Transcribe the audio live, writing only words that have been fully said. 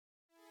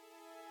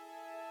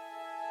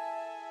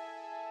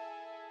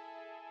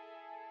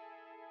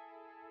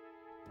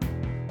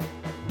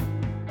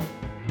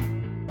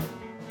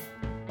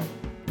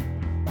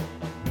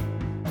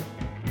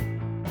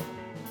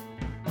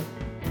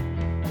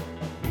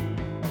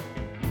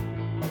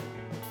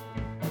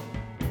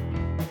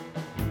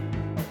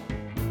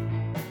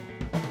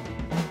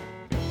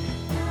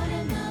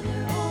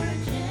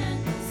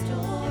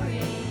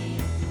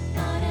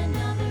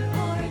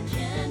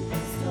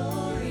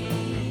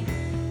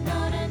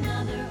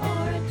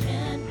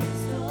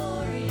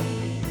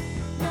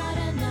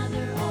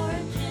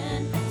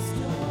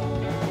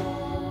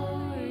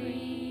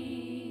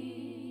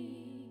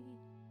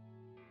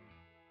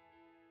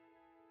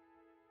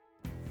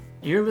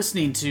You're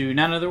listening to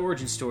Not Another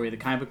Origin Story, the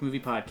comic book movie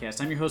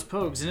podcast. I'm your host,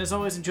 Pogues, and as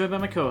always, I'm joined by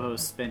my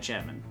co-host, Ben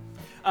Chapman.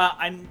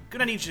 I'm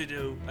gonna need you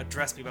to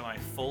address me by my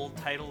full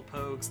title,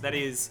 Pogues. That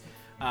is,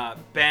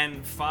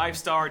 Ben,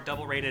 5-star,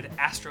 double-rated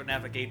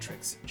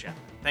Astronavigatrix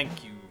Chapman.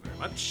 Thank you very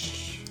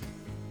much.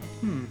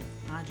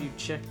 How'd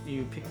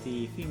you pick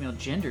the female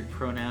gendered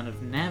pronoun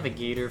of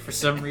navigator for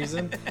some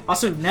reason?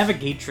 Also,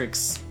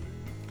 Navigatrix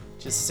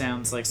just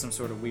sounds like some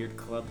sort of weird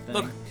club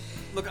thing.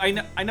 Look, I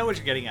know what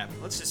you're getting at,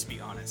 but let's just be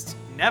honest.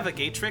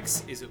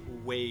 Navigatrix is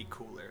way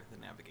cooler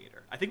than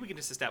Navigator. I think we can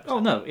just establish that. Oh,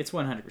 no, it's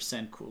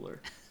 100%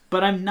 cooler.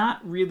 But I'm not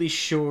really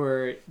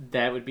sure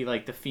that would be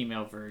like the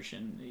female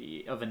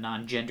version of a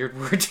non-gendered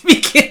word to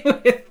begin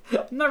with.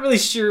 I'm not really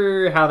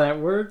sure how that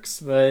works,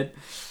 but...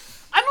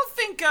 I don't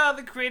think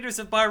the creators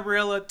of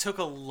Barbarella took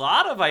a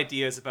lot of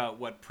ideas about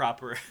what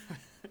proper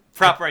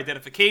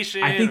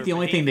identification. I think the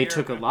only thing they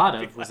took a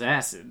lot of was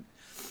acid.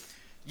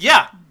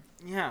 Yeah,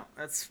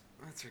 that's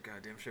for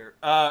goddamn sure.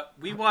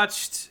 We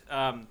watched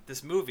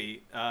this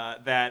movie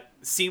that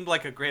seemed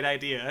like a great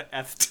idea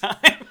at the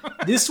time.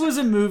 This was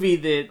a movie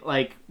that,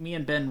 like, me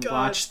and Ben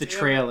watched the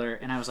trailer,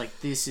 and I was like,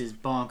 this is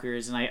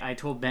bonkers. And I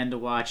told Ben to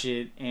watch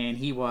it, and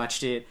he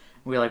watched it.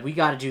 We were like, we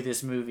got to do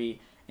this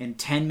movie. And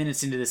 10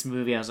 minutes into this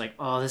movie, I was like,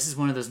 oh, this is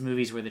one of those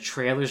movies where the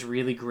trailer's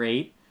really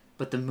great,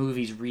 but the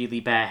movie's really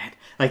bad.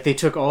 Like, they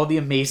took all the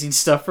amazing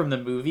stuff from the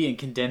movie and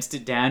condensed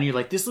it down. You're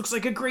like, this looks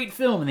like a great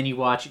film. And then you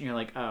watch it, and you're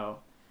like, oh.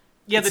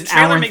 Yeah, it's the an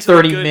trailer hour and makes 30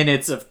 it look good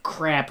minutes of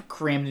crap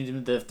crammed into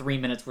the 3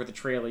 minutes worth of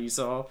trailer you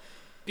saw.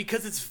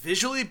 because it's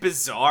visually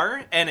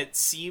bizarre and it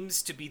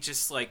seems to be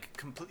just like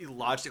completely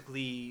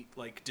logically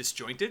like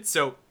disjointed.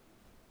 So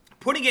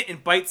putting it in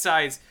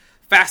bite-sized,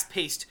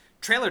 fast-paced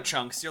trailer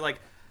chunks, you're like,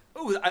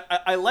 oh,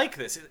 I like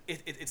this.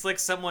 It's like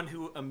someone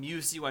who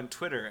amused you on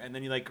Twitter, and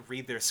then you like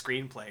read their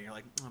screenplay, and you're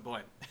like, oh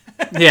boy.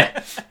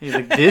 Yeah, you're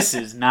like, this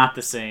is not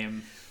the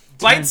same.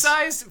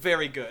 Bite-sized,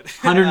 very good.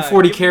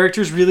 140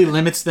 characters really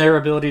limits their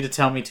ability to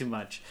tell me too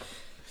much.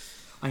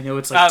 I know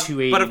it's like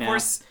 280 but of now.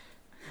 course,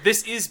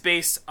 this is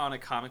based on a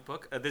comic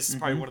book. This is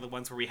probably one of the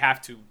ones where we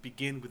have to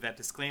begin with that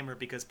disclaimer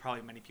because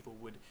probably many people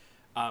would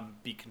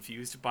be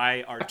confused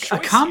by our choice. A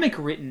comic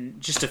written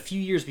just a few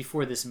years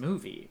before this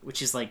movie,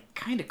 which is like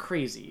kind of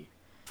crazy.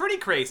 Pretty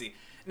crazy.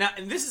 Now,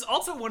 and this is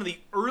also one of the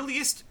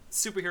earliest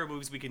superhero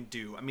movies we can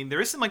do. I mean,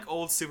 there is some like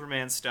old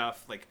Superman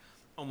stuff, like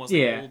almost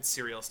like old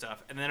serial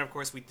stuff. And then, of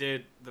course, we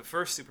did the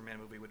first Superman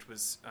movie, which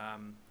was,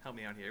 help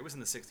me out here, it was in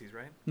the 60s,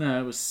 right?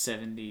 No, it was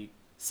 70.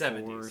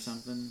 70s. Or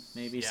something,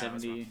 maybe yeah,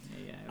 70.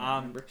 Yeah, I don't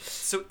remember.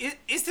 So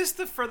is this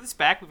the furthest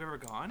back we've ever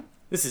gone?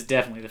 This is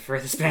definitely the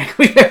furthest back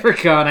we've ever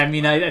gone. I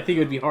mean, I think it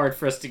would be hard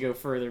for us to go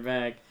further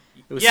back.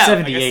 It was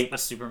 78 with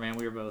Superman.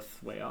 We were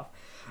both way off.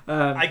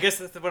 I guess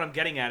that's what I'm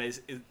getting at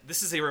is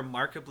this is a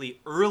remarkably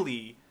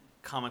early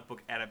comic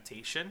book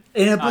adaptation.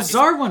 And a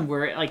bizarre one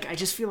where, like, I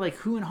just feel like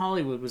who in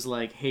Hollywood was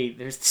like, hey,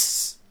 there's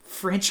this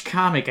French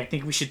comic I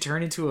think we should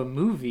turn into a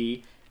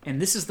movie,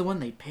 and this is the one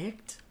they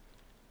picked?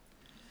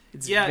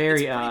 It's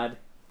very odd.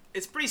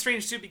 It's pretty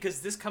strange, too,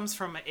 because this comes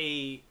from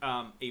a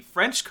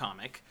French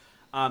comic.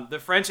 The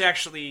French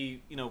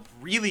actually,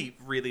 really,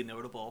 really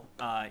notable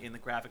in the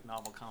graphic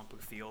novel comic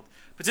book field,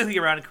 particularly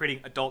around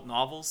creating adult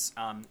novels,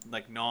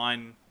 like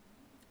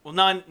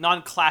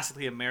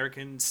non-classically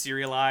American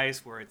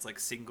serialized, where it's like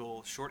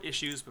single short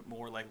issues, but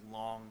more like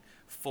long,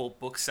 full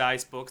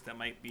book-sized books that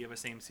might be of the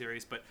same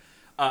series. But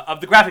of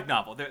the graphic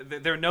novel,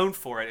 they're known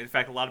for it. In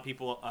fact, a lot of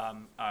people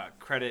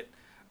credit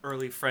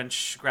early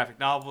French graphic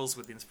novels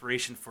with the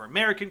inspiration for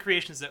American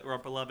creations that were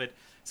beloved.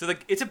 So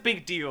like it's a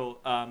big deal,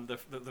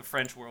 the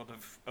French world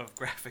of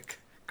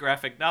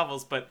graphic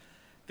novels. But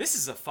this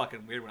is a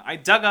fucking weird one. I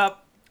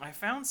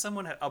found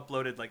someone had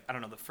uploaded like I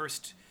don't know the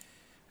first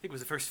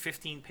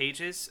 15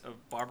 pages of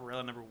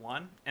Barbarella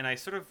 #1, and I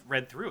sort of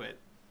read through it,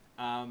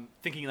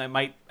 thinking I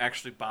might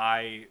actually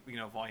buy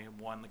volume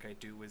 1 like I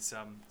do with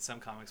some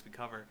comics we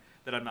cover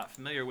that I'm not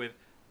familiar with.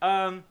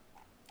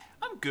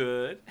 I'm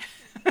good.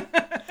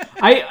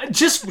 I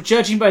just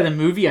judging by the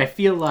movie, I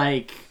feel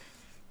like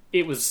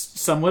it was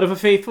somewhat of a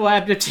faithful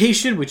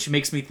adaptation, which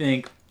makes me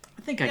think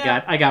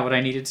I got what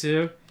I needed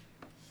to.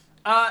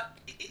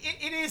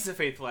 It is a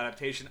faithful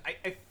adaptation.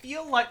 I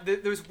feel like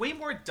there's way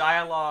more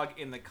dialogue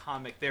in the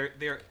comic.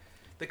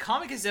 The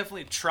comic is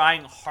definitely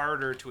trying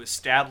harder to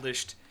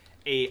establish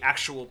a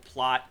actual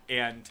plot,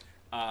 and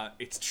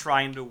it's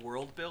trying to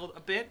world build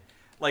a bit.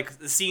 Like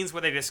the scenes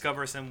where they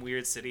discover some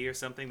weird city or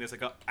something, there's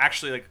like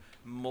actually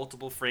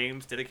multiple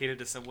frames dedicated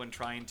to someone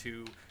trying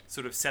to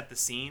sort of set the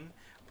scene.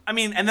 I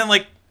mean, and then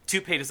like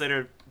 2 pages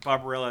later,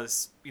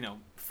 Barbarella's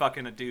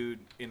fucking a dude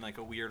in like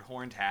a weird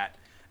horned hat,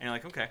 and you're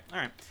like, okay, all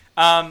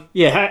right.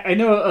 Yeah, I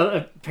know.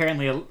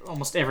 Apparently,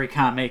 almost every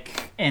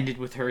comic ended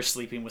with her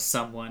sleeping with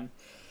someone,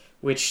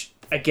 which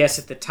I guess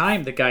at the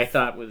time the guy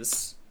thought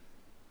was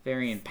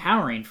very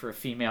empowering for a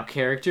female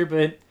character,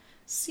 but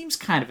seems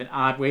kind of an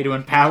odd way to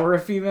empower a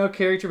female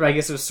character. But I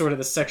guess it was sort of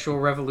the sexual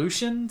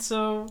revolution,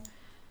 so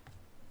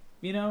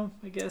I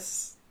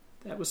guess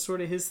that was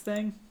sort of his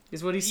thing,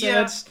 is what he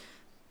said.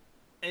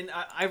 And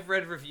I've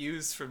read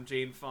reviews from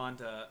Jane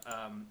Fonda,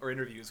 or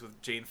interviews with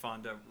Jane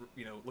Fonda,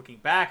 looking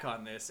back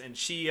on this, and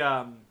she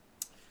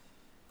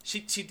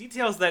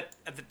details that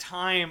at the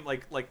time,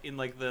 like in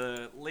like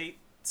the late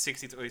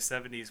 60s, early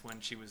 70s, when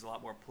she was a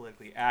lot more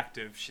politically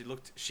active,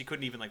 she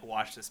couldn't even like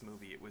watch this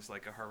movie. It was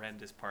like a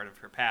horrendous part of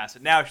her past,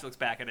 and now she looks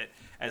back at it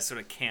as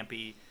sort of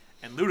campy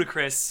and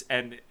ludicrous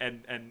and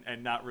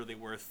not really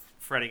worth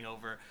fretting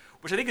over,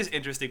 which I think is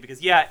interesting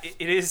because it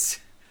is.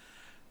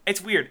 It's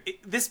weird.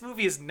 This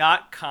movie is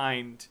not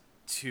kind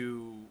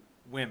to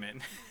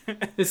women.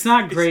 It's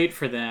not great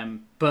for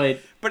them,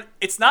 but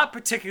it's not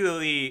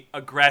particularly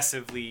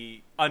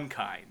aggressively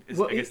unkind. I guess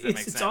that makes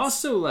sense. It's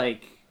also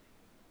like,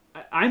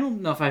 I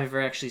don't know if I've ever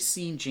actually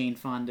seen Jane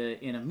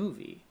Fonda in a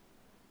movie,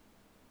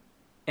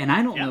 and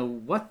I don't know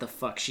what the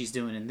fuck she's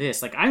doing in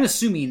this. Like,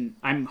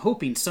 I'm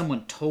hoping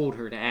someone told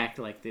her to act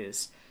like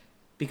this,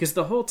 because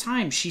the whole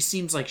time she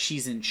seems like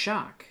she's in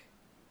shock.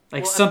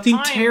 Like, something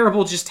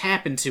terrible just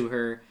happened to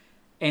her,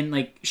 and,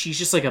 like, she's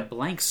just, like, a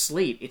blank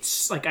slate.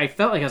 It's, like, I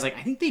felt like, I was like,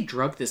 I think they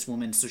drugged this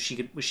woman so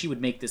she would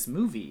make this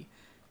movie.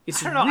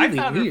 It's really weird. I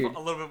found her a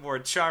little bit more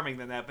charming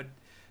than that,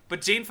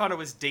 but Jane Fonda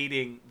was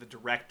dating the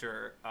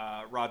director,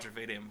 Roger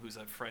Vadim, who's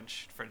a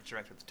French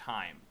director at the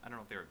time. I don't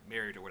know if they were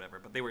married or whatever,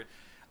 but they were,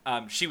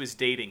 she was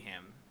dating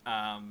him.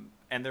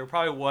 And there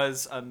probably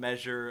was a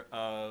measure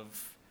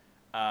of,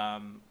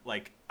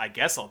 like, I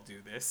guess I'll do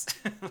this.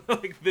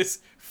 Like,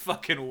 this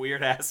fucking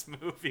weird-ass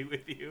movie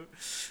with you.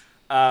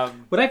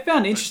 What I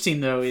found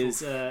interesting, though,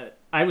 is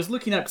I was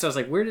looking up because I was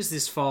like, where does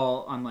this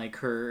fall on, like,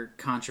 her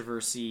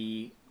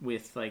controversy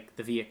with, like,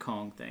 the Viet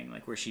Cong thing?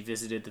 Like, where she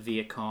visited the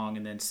Viet Cong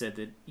and then said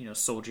that,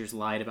 soldiers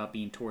lied about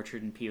being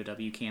tortured in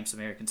POW camps,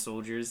 American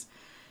soldiers.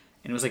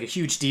 And it was, like, a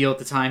huge deal at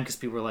the time because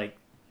people were like,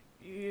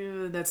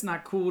 that's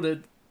not cool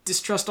to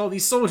distrust all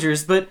these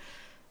soldiers. But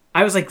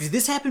I was like, did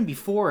this happen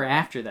before or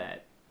after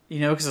that?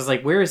 Because I was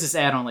like, where is this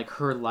at on, like,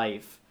 her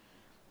life?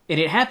 And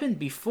it happened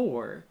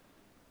before.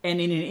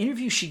 And in an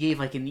interview she gave,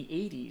 like, in the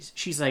 80s,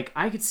 she's like,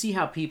 I could see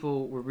how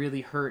people were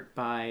really hurt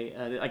by,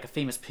 like, a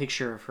famous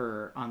picture of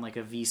her on, like,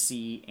 a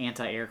VC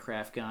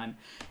anti-aircraft gun.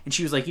 And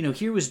she was like,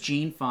 here was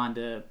Jane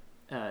Fonda,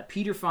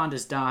 Peter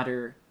Fonda's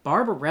daughter,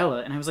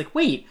 Barbarella. And I was like,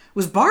 wait,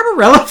 was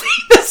Barbarella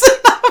famous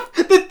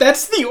enough?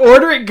 That's the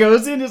order it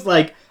goes in, is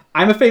like,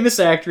 I'm a famous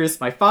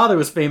actress, my father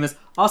was famous,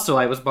 also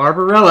I was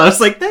Barbarella. I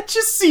was like, that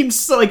just seems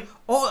so, like,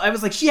 I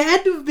was like, she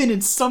had to have been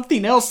in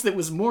something else that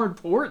was more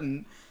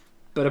important.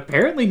 But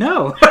apparently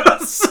no.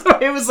 So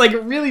it was, like,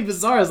 really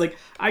bizarre. I was like,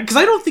 because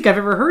I don't think I've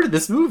ever heard of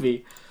this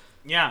movie.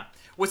 Yeah.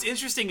 What's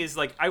interesting is,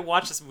 like, I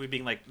watched this movie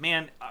being like,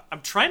 man,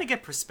 I'm trying to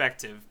get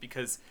perspective,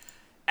 because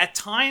at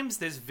times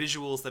there's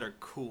visuals that are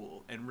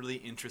cool and really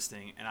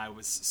interesting and I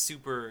was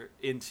super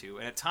into.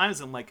 And at times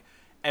I'm like,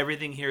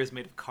 everything here is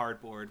made of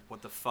cardboard.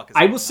 What the fuck is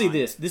going on? I will say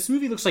this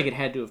movie looks like it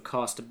had to have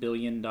cost $1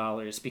 billion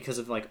because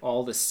of, like,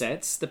 all the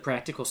sets, the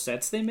practical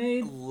sets they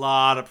made. A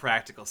lot of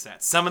practical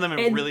sets. Some of them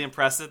are really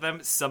impressive.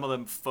 Some of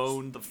them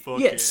phoned the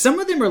fuck in. Some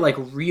of them are, like,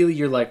 really,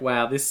 you're like,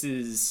 wow, this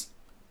is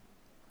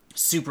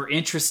super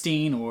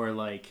interesting, or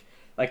like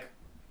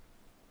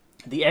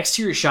the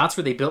exterior shots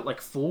where they built,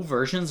 like, full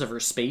versions of her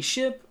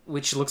spaceship,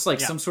 which looks like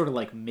some sort of,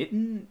 like,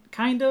 mitten,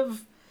 kind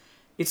of.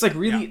 It's, like,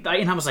 really... Yeah.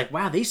 And I was like,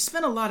 wow, they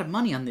spent a lot of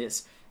money on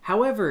this.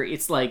 However,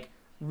 it's, like,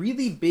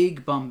 really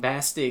big,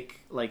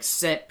 bombastic, like,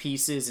 set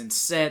pieces and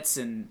sets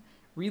and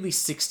really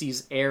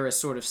 60s era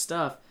sort of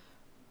stuff.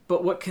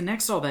 But what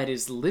connects all that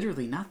is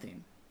literally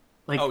nothing.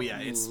 Like,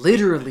 it's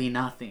literally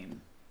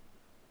nothing.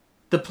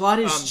 The plot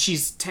is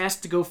she's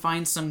tasked to go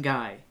find some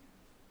guy.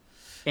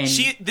 And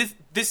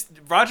this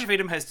Roger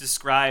Vadim has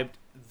described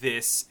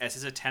this as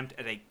his attempt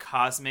at a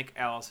cosmic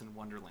Alice in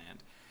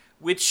Wonderland,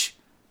 which...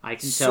 I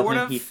can tell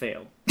him he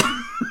failed.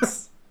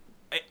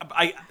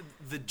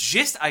 The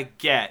gist I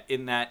get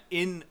in that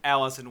in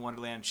Alice in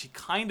Wonderland, she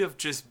kind of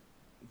just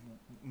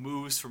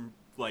moves from,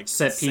 like,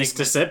 set piece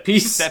to set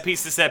piece, set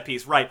piece to set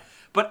piece, right?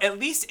 But at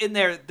least in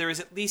there is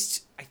at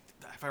least,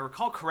 if I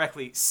recall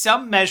correctly,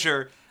 some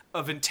measure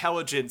of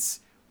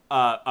intelligence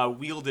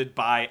wielded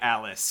by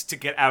Alice to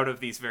get out of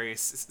these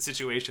various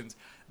situations.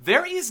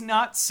 There is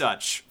not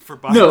such for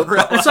Barbarella. No,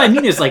 that's what I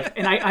mean is, like,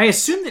 and I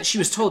assume that she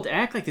was told to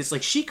act like this.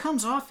 Like, she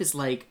comes off as,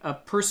 like, a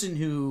person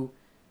who,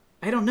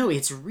 I don't know,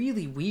 it's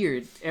really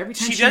weird. Every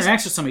time she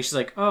interacts with somebody, she's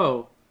like,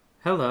 oh,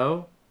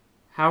 hello,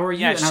 how are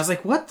you? And I was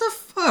like, what the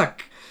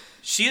fuck?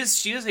 She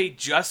is a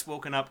just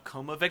woken up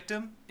coma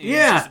victim in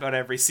just about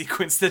every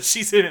sequence that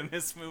she's in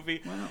this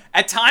movie. Wow.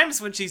 At times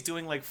when she's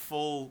doing, like,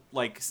 full,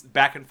 like,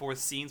 back and forth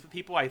scenes with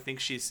people, I think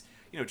she's,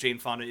 Jane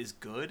Fonda is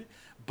good.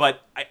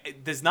 But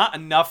there's not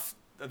enough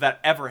of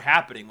that ever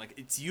happening. Like,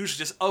 it's usually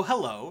just, oh,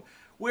 hello,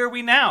 where are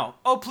we now?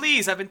 Oh,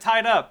 please, I've been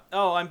tied up.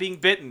 Oh, I'm being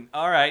bitten.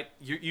 All right,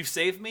 you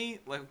saved me?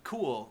 Like,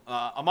 cool.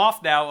 I'm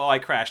off now. Oh, I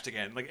crashed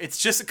again. Like, it's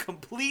just a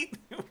complete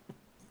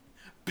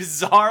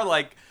bizarre,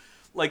 like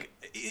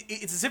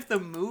it's as if the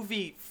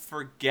movie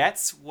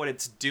forgets what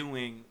it's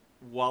doing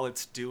while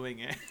it's doing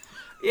it.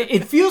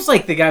 It feels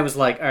like the guy was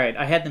like, all right,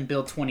 I had them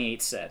build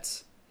 28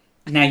 sets.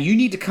 now you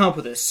need to come up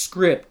with a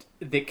script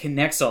that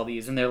connects all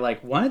these. And they're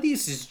like, one of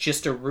these is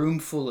just a room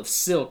full of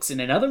silks,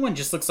 and another one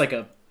just looks like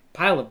a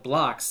pile of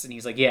blocks. And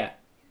he's like, yeah,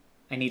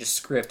 I need a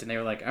script. And they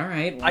were like, all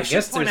right, well, I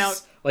guess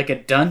there's like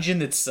a dungeon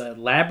that's a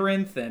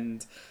labyrinth.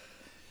 And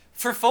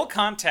for full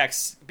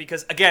context,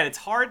 because again, it's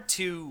hard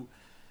to...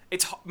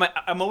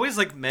 I'm always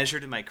like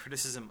measured in my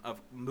criticism of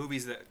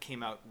movies that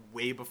came out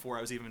way before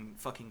I was even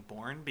fucking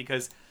born,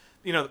 because,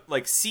 you know,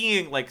 like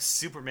seeing like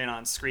Superman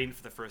on screen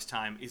for the first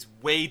time is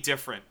way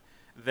different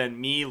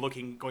than me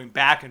going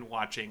back and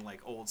watching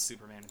like old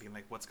Superman and being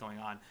like, what's going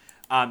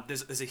on?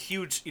 There's a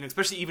huge, you know,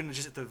 especially even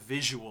just the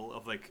visual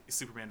of like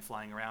Superman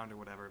flying around or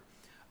whatever.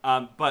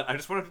 But I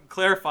just want to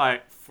clarify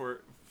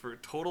for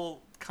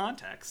total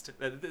context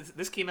that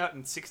this came out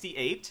in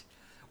 '68,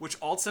 which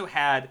also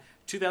had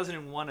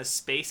 2001: A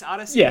Space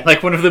Odyssey. Yeah,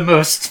 like one of the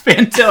most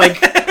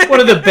fantastic, like one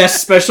of the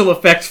best special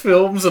effects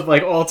films of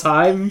like all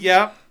time.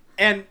 Yeah,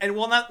 and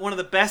well, not one of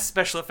the best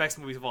special effects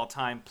movies of all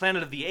time.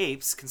 Planet of the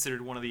Apes,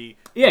 considered one of the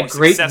most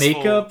great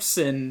successful,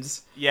 makeups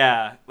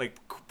and like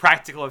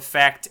practical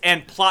effect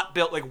and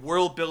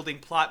world building,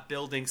 plot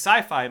building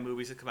sci-fi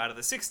movies that come out of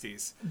the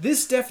 '60s.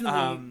 This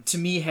definitely, to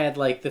me, had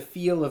like the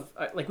feel of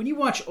like when you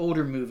watch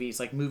older movies,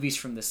 like movies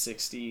from the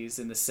 '60s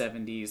and the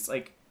 '70s,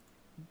 like.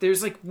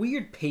 There's like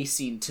weird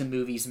pacing to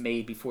movies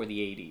made before the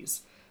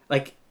 80s.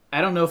 Like,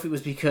 I don't know if it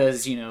was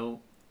because, you know,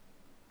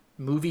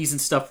 movies and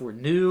stuff were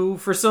new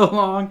for so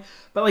long,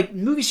 but like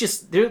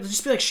movies there'll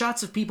just be like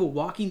shots of people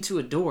walking to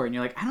a door and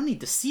you're like, I don't need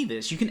to see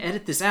this. You can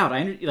edit this out.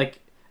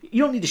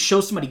 You don't need to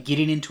show somebody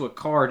getting into a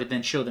car to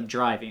then show them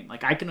driving.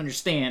 Like, I can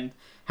understand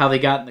how they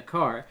got in the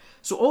car.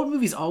 So old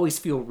movies always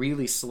feel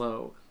really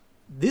slow.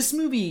 This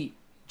movie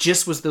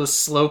just was those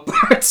slow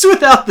parts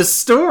without the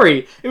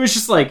story. It was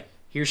just like,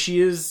 here she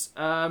is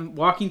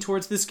walking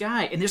towards this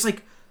guy. And there's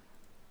like...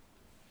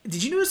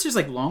 Did you notice there's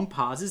like long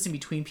pauses in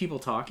between people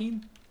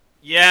talking?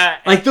 Yeah.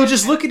 Like they'll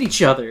just look at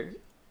each other.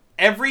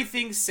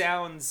 Everything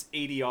sounds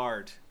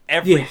ADR'd.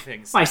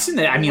 Everything sounds... I've seen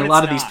that. I mean, a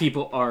lot of these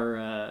people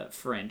are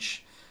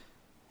French.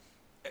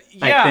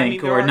 Yeah, I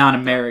think, or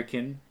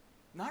non-American.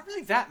 Not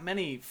really that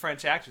many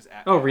French actors.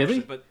 Oh, really?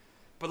 Actually,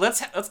 but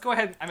let's go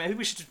ahead. I mean, I think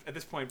we should at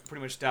this point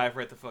pretty much dive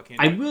right the fuck in.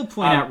 I will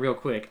point out real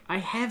quick. I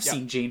have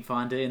seen Jane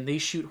Fonda, and they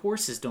shoot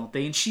horses, don't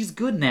they? And she's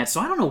good in that.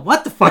 So I don't know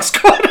what the fuck's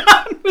going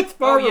on with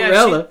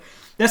Barbarella.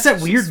 That's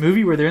that weird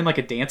movie where they're in like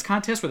a dance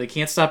contest where they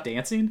can't stop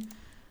dancing.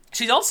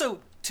 She's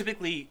also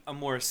typically a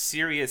more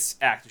serious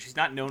actor. She's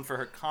not known for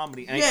her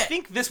comedy, and I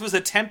think this was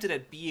attempted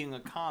at being a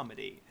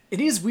comedy.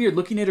 It is weird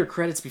looking at her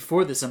credits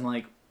before this. I'm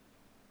like,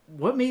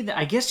 what made that?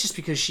 I guess just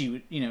because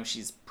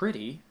she's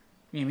pretty.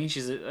 I mean,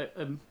 she's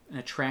an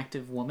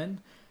attractive woman.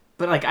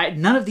 But, like,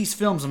 none of these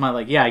films am I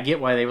like, yeah, I get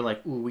why they were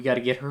like, ooh, we got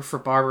to get her for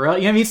Barbarella.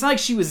 You know what I mean? It's not like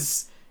she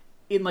was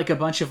in, like, a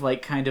bunch of,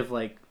 like, kind of,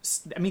 like...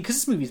 I mean, because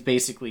this movie's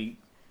basically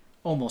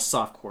almost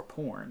softcore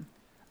porn.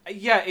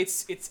 Yeah,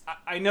 it's...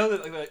 I know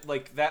that,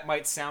 like, that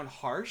might sound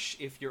harsh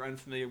if you're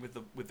unfamiliar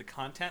with the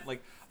content.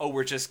 Like, oh,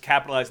 we're just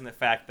capitalizing the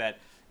fact that,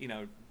 you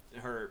know,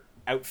 her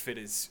outfit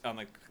is on,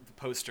 like, the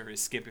poster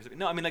is skimpy or something.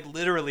 No, I mean, like,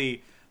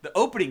 literally... The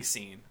opening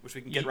scene, which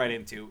we can get right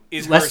into,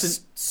 is her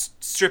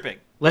stripping.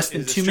 Less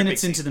than 2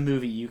 minutes into the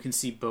movie, you can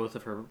see both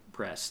of her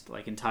breasts,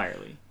 like,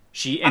 entirely.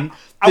 The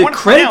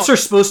credits are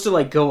supposed to,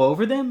 like, go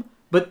over them,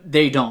 but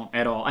they don't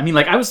at all. I mean,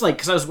 like, I was like,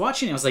 because I was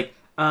watching it, I was like,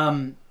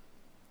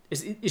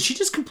 is she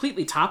just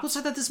completely topless?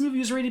 I thought this movie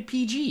was rated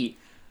PG.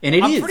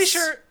 And I'm pretty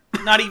sure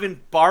not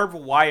even Barbed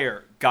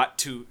Wire got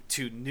to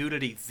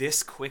nudity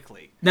this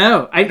quickly.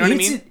 No. You know what I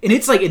mean? And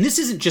it's like, and this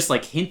isn't just,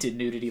 like, hinted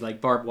nudity like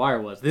Barbed Wire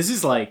was. This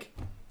is like...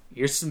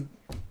 Here's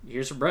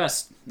her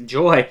breast.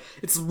 Enjoy.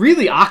 It's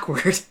really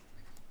awkward.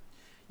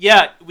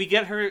 Yeah, we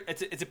get her.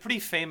 It's a pretty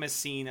famous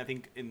scene, I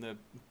think, in the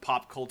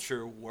pop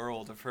culture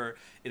world of her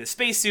in a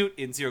spacesuit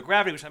in zero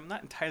gravity, which I'm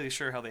not entirely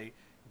sure how they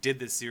did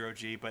this zero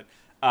G, but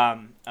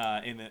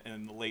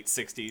in the late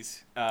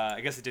 '60s,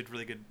 I guess it did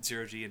really good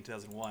zero G in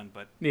 2001.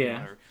 But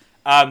yeah.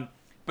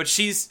 But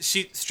she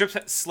strips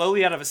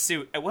slowly out of a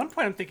suit. At one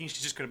point, I'm thinking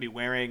she's just going to be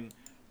wearing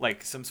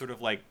like some sort of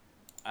like.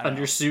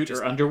 Undersuit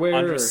or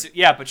underwear?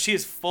 Yeah, but she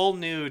is full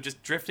nude,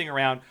 just drifting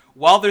around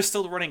while they're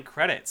still running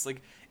credits. Like,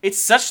 it's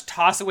such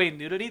toss-away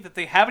nudity that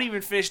they haven't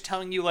even finished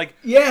telling you, like,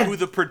 who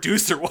the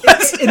producer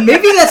was. And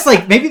maybe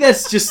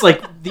that's just,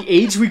 like, the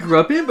age we grew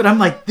up in, but I'm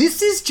like,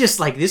 this is just,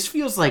 like, this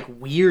feels like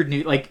weird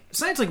nude. Like,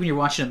 sometimes, like, when you're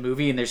watching a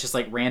movie and there's just,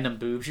 like, random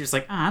boobs, you're just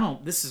like,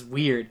 this is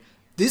weird.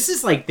 This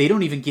is, like, they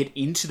don't even get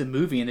into the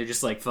movie and they're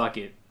just like, fuck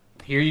it.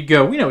 Here you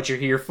go. We know what you're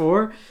here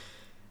for.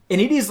 And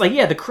it is like,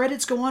 the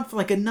credits go on for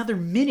like another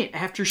minute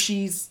after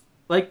she's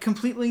like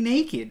completely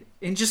naked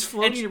and just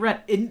floating around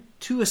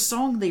into a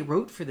song they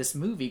wrote for this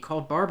movie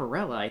called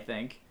Barbarella, I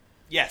think.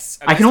 Yes.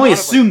 I can only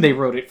assume they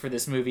wrote it for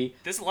this movie.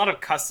 There's a lot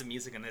of custom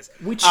music in this.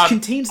 Which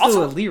contains,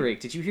 though, a lyric.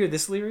 Did you hear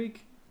this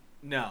lyric?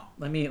 No.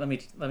 Let me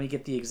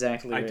get the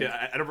exact lyric.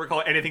 I don't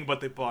recall anything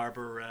but the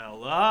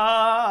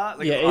Barbarella.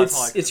 Like,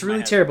 it's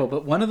really terrible,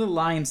 but one of the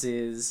lines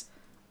is,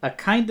 a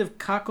kind of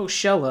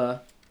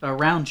cocoshella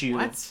around you,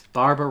 what?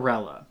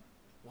 Barbarella.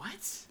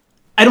 What?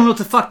 I don't know what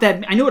the fuck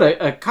that. I know what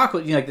a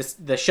cockle, like this,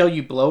 the shell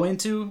you blow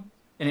into,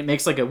 and it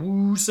makes like a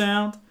woo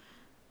sound.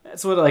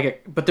 That's what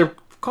but they're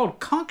called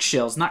conch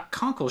shells, not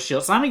conkle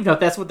shells. So I don't even know if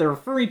that's what they're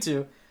referring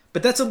to,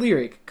 but that's a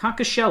lyric,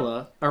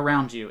 conchashella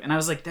around you. And I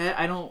was like,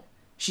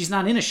 she's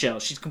not in a shell.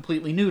 She's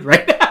completely nude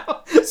right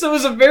now. So it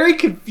was a very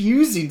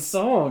confusing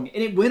song,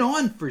 and it went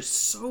on for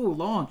so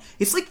long.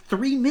 It's like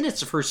 3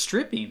 minutes of her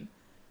stripping.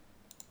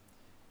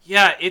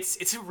 Yeah,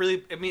 it's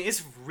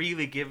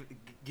really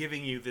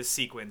giving you this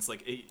sequence.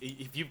 Like,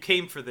 if you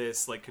came for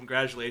this, like,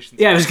 congratulations.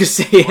 Yeah, I was gonna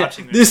say,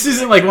 this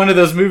isn't like one of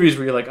those movies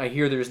where you're like, I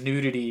hear there's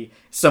nudity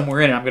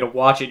somewhere in it, I'm gonna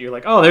watch it. You're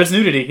like, oh, there's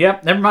nudity.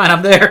 Yep, never mind,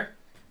 I'm there.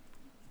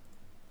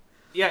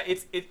 Yeah,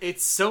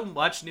 it's so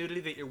much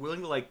nudity that you're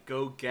willing to, like,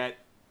 go get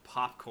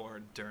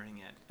popcorn during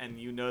it, and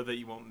you know that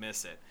you won't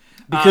miss it.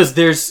 Because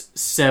there's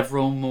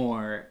several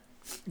more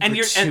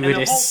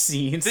gratuitous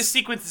scenes. This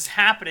sequence is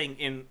happening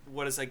in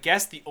what is, I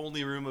guess, the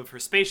only room of her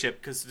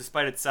spaceship, because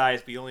despite its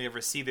size, we only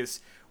ever see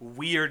this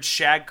weird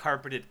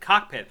shag-carpeted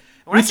cockpit.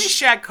 And when I say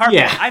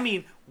shag-carpeted, I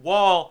mean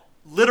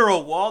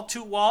literal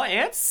wall-to-wall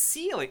and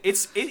ceiling.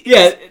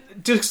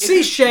 To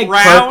say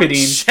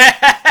shag-carpeting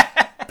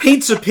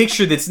paints a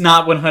picture that's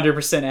not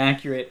 100%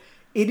 accurate.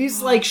 It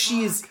is like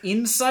she is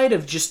inside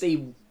of just a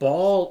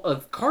ball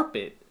of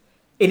carpet.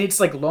 And it's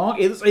like long.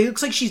 It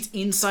looks like she's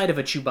inside of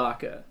a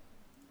Chewbacca.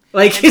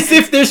 Like, as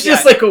if there's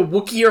just like a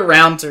Wookiee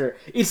around her.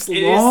 It's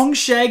long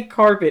shag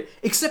carpet,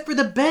 except for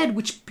the bed,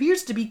 which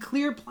appears to be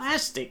clear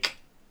plastic.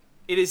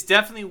 It is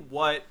definitely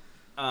what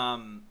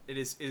it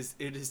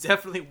is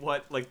definitely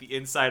what, like, the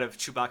inside of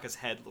Chewbacca's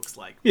head looks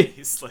like when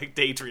he's, like,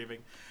 daydreaming.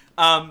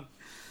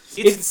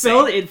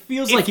 It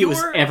feels like it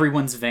was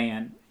everyone's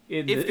van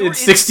in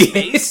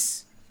 68.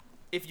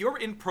 If you're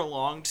in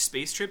prolonged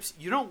space trips,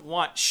 you don't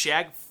want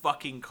shag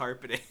fucking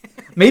carpeting.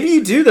 Maybe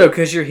you do, though,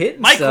 because you're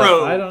hitting microbes.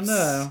 Stuff. I don't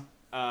know.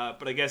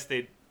 But I guess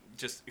they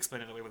just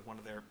explain it away with one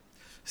of their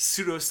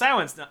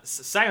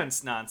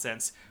pseudo-science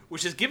nonsense,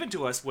 which is given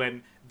to us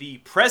when the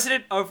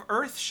president of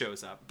Earth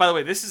shows up. By the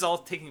way, this is all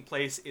taking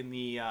place in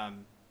the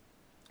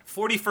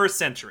 41st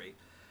century,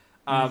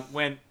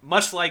 when,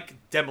 much like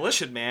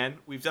Demolition Man,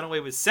 we've done away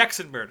with sex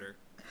and murder.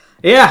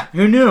 Yeah,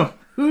 who knew?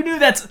 Who knew?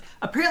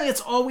 Apparently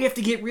that's all we have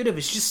to get rid of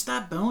is just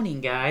stop boning,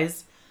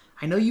 guys.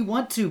 I know you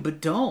want to, but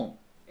don't.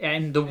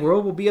 And the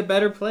world will be a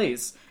better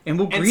place. And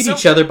we'll greet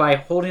each other by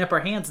holding up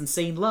our hands and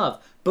saying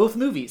love. Both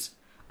movies.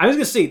 I was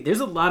going to say, there's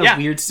a lot of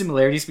weird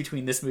similarities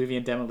between this movie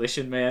and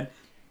Demolition Man.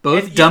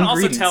 Both dumb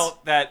greetings. You can also tell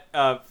that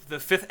The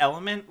Fifth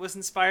Element was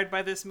inspired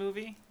by this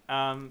movie.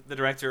 The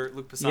director,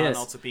 Luc Besson,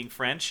 also being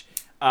French.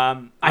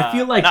 I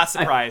feel like... Not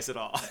surprised at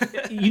all.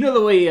 You know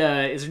the way...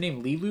 is her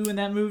name Lilu in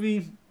that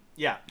movie?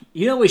 Yeah.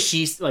 You know the way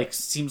she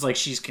seems like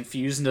she's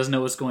confused and doesn't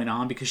know what's going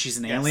on because she's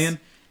an alien?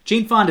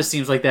 Jane Fonda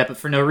seems like that, but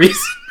for no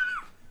reason.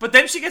 But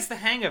then she gets the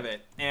hang of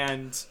it,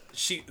 and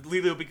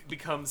Lilu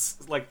becomes,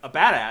 like, a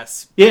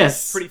badass.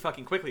 Yes. Pretty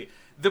fucking quickly.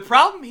 The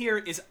problem here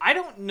is I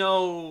don't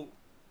know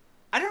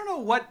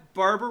what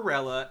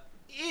Barbarella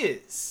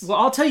is. Well,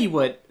 I'll tell you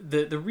what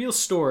the real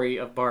story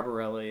of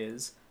Barbarella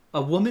is.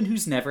 A woman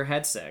who's never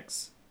had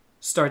sex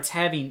starts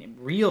having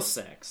real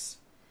sex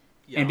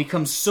and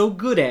becomes so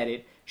good at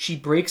it, she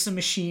breaks a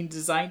machine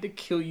designed to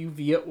kill you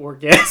via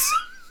orgasm.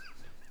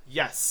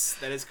 Yes,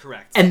 that is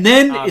correct. And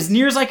then, as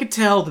near as I could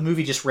tell, the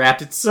movie just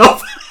wrapped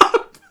itself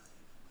up.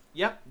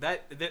 Yep,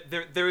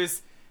 there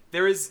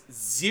is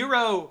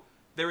zero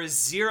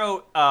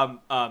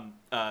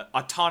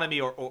autonomy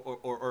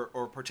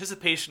or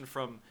participation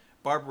from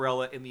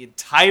Barbarella in the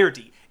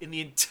entirety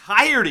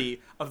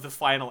of the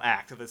final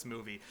act of this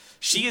movie.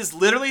 She is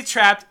literally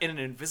trapped in an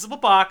invisible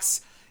box,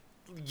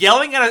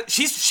 yelling at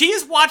she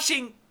is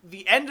watching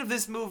the end of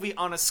this movie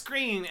on a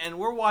screen, and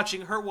we're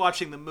watching her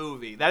watching the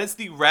movie. That is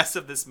the rest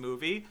of this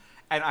movie,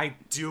 and I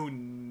do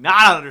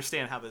not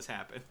understand how this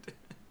happened.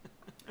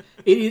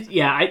 It is,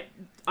 yeah.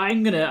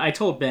 I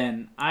told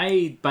Ben,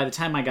 by the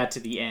time I got to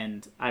the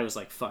end, I was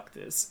like, fuck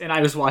this. And I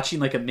was watching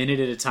like a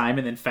minute at a time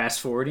and then fast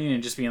forwarding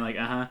and just being like,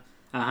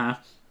 I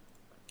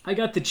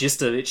got the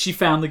gist of it. She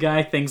found the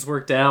guy, things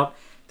worked out.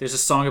 There's a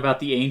song about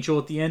the angel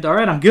at the end. All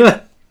right, I'm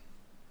good.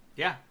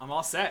 Yeah, I'm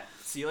all set.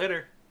 See you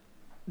later.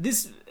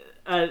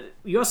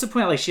 You also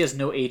point out like she has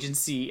no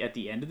agency at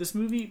the end of this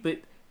movie,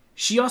 but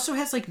she also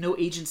has like no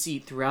agency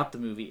throughout the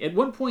movie. At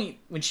one point,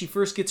 when she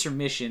first gets her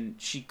mission,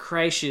 she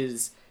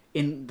crashes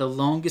in the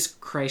longest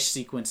crash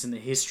sequence in the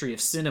history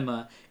of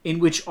cinema, in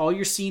which all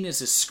you're seeing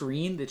is a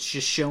screen that's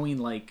just showing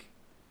like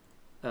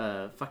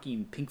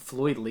fucking Pink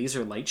Floyd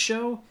laser light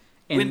show.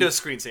 And Windows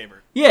screensaver.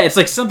 Yeah, it's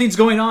like something's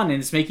going on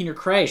and it's making her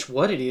crash.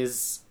 What it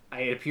is,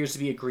 it appears to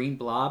be a green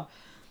blob.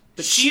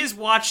 But she is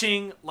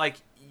watching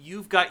like.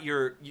 You've got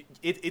your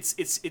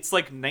it's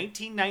like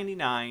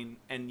 1999,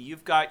 and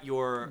you've got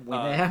your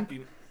Winamp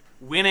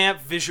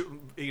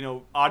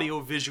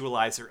audio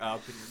visualizer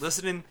up, and you're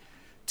listening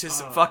to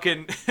some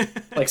fucking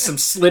like some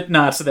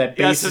Slipknot, so that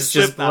bass is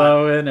just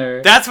blowing.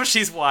 Or that's what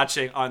she's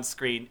watching on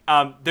screen.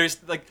 There's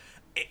like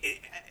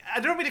I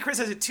don't mean to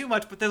criticize it too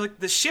much, but they're like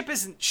the ship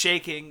isn't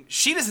shaking.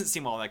 She doesn't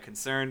seem all that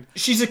concerned.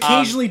 She's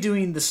occasionally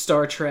doing the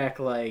Star Trek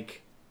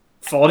like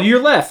fall to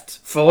your left,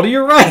 fall to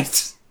your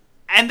right.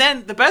 And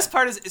then the best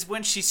part is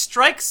when she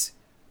strikes,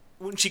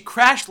 when she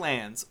crash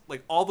lands,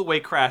 like all the way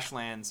crash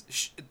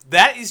lands,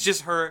 that is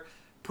just her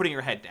putting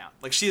her head down.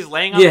 Like she is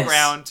laying on the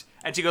ground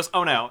and she goes,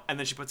 "Oh no," and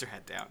then she puts her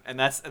head down. And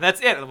that's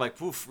it. And I'm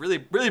like, "Oof, really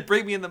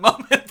bring me in the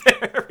moment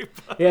there,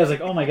 everybody." Yeah, I was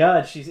like, "Oh my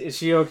god, is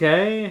she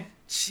okay?"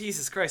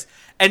 Jesus Christ.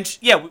 And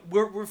yeah,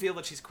 we're revealed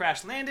that she's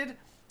crash landed.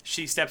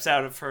 She steps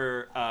out of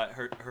her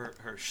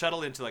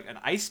shuttle into like an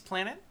ice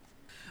planet.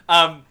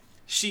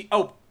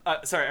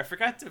 Sorry, I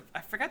forgot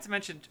to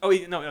mention. Oh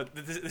no,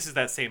 this is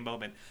that same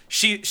moment.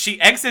 She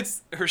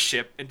exits her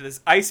ship into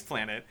this ice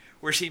planet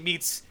where she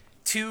meets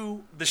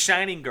the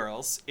Shining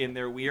girls in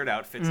their weird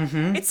outfits.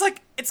 Mm-hmm. It's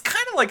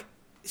kind of like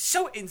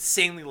so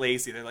insanely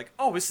lazy. They're like,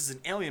 "Oh, this is an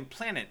alien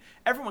planet.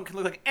 Everyone can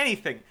look like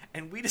anything,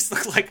 and we just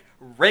look like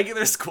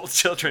regular school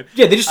children."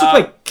 Yeah, they just look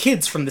like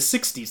kids from the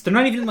 '60s. They're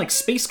not even in like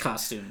space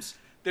costumes.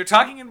 They're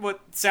talking in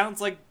what sounds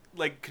like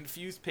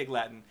confused pig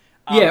Latin.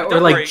 Yeah, or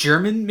like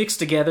German mixed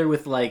together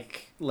with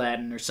like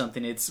Latin or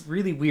something. It's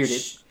really weird.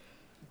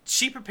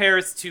 She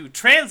prepares to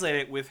translate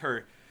it with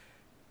her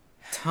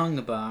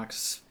tongue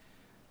box.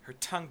 Her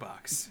tongue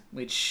box.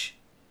 Which,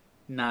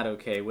 not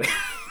okay with.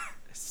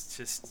 It's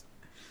just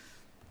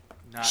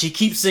not... She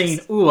keeps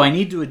saying, "Ooh, I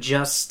need to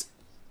adjust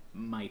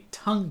my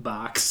tongue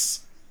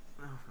box."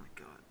 Oh my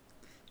god.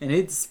 And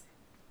it's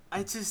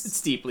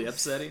deeply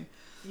upsetting.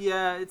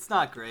 Yeah, it's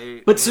not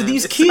great. But so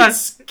these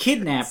kids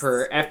kidnap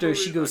her after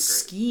she goes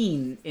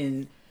skiing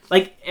in...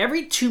 Like,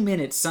 every 2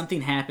 minutes,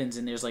 something happens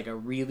and there's, like, a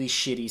really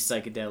shitty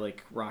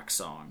psychedelic rock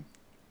song.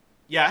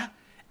 Yeah.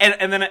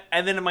 And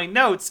then in my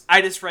notes,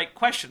 I just write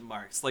question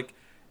marks. Like,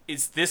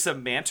 is this a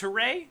manta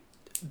ray?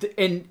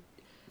 And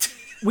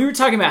we were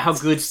talking about how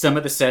good some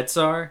of the sets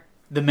are.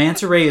 The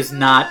manta ray is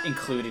not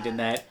included in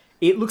that.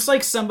 It looks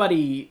like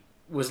somebody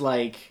was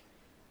like,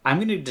 "I'm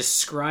going to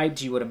describe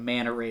to you what a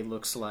manta ray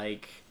looks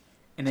like.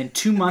 And then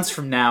 2 months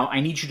from now, I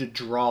need you to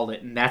draw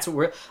it." And that's what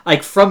we're...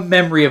 Like, from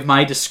memory of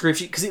my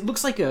description... Because it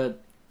looks like a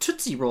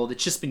Tootsie Roll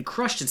that's just been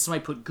crushed and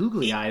somebody put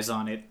googly eyes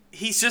on it.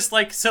 He's just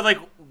like... So, like,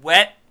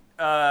 wet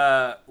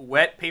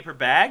paper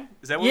bag?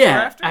 Is that what we're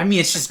after? I mean,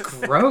 it's just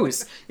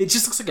gross. It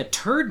just looks like a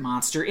turd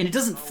monster, and it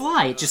doesn't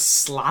fly. It just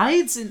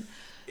slides, and...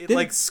 It, then,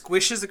 like,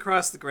 squishes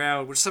across the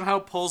ground, which somehow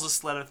pulls a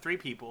sled of 3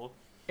 people.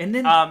 And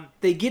then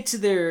they get to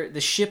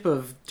the ship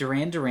of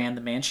Duran Duran,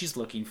 the man she's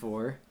looking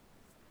for.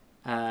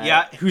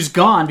 Who's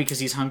gone because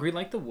he's hungry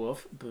like the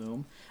wolf.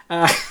 Boom.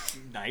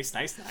 Nice.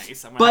 I'm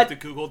gonna have to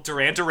Google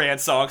Duran Duran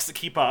songs to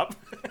keep up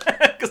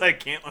because I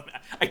can't.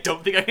 I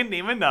don't think I can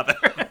name another.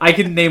 I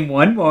can name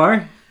one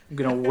more. I'm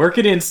gonna work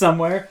it in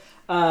somewhere.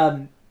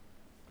 But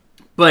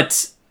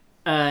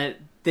they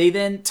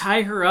then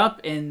tie her up,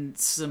 and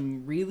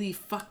some really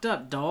fucked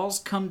up dolls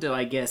come to,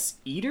 I guess,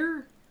 eat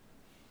her.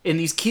 And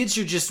these kids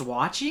are just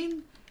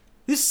watching.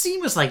 This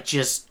scene was like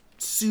just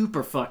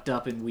super fucked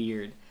up and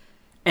weird.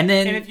 And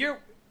if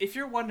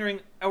you're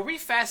wondering, are we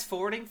fast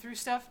forwarding through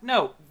stuff?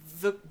 No,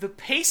 the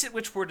pace at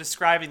which we're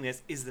describing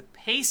this is the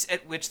pace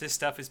at which this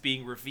stuff is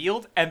being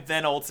revealed and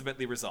then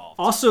ultimately resolved.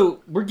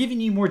 Also, we're giving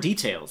you more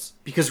details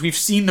because we've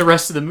seen the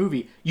rest of the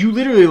movie. You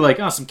literally like,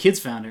 "Oh, some kids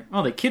found her.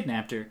 Oh, they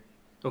kidnapped her.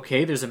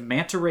 Okay, there's a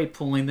manta ray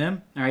pulling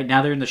them. All right,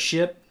 now they're in the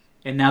ship,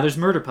 and now there's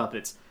murder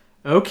puppets.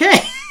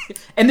 Okay."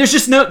 And there's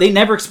just they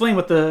never explain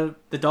what the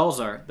dolls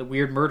are, the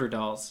weird murder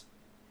dolls.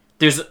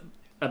 There's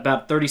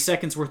about 30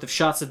 seconds worth of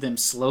shots of them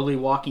slowly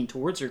walking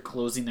towards her,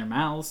 closing their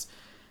mouths,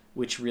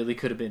 which really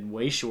could have been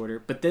way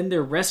shorter. But then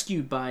they're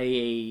rescued by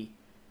a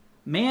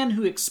man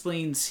who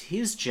explains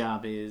his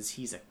job is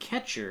he's a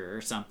catcher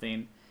or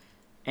something.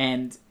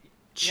 And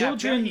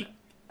children... Yeah,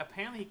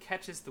 apparently he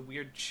catches the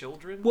weird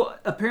children. Well,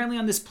 apparently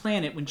on this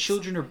planet, when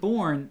children are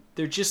born,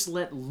 they're just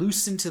let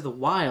loose into the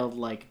wild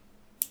like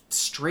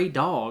stray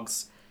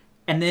dogs.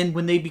 And then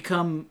when they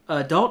become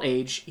adult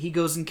age, he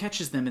goes and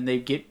catches them and they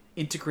get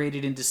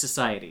integrated into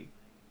society.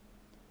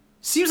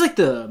 Seems like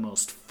the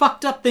most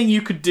fucked up thing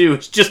you could do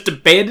is just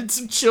abandon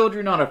some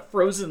children on a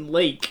frozen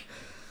lake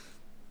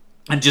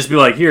and just be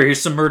like,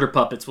 here's some murder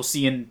puppets. We'll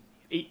see you in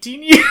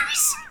 18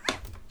 years.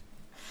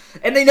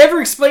 And they never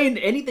explained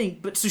anything.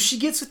 But so she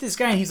gets with this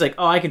guy and he's like,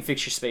 "Oh, I can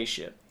fix your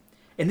spaceship."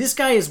 And this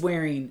guy is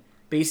wearing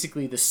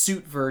basically the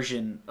suit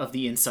version of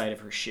the inside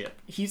of her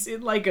ship. He's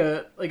in like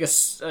a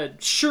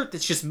shirt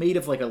that's just made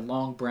of like a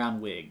long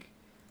brown wig.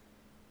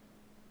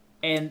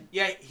 And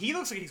yeah, he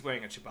looks like he's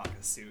wearing a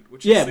Chewbacca suit,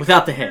 which is like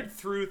without the head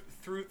through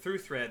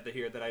thread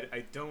here that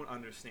I don't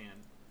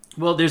understand.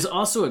 Well, there's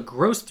also a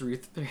gross through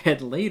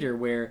thread later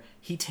where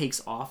he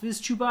takes off his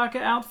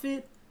Chewbacca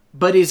outfit,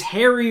 but is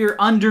hairier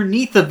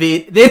underneath of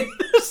it than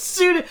the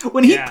suit.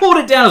 When he pulled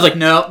it down, I was like,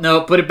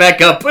 no, put it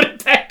back up.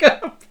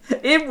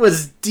 It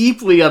was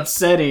deeply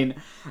upsetting.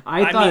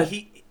 I thought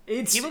he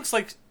looks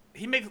like.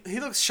 He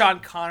looks Sean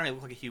Connery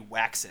look like he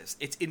waxes.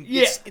 It's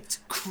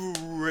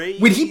crazy.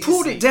 When he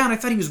pulled it down, I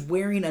thought he was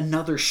wearing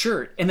another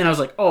shirt, and then I was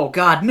like, "Oh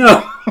God,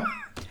 no!"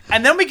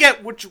 And then we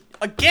get, which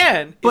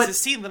again is a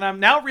scene that I'm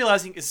now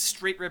realizing is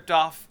straight ripped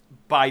off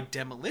by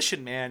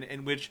Demolition Man,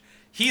 in which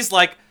he's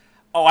like,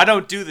 "Oh, I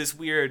don't do this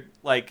weird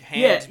like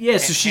hand." Yeah.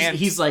 So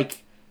he's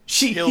like,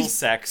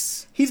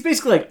 sex. He's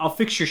basically like, "I'll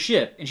fix your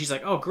ship," and she's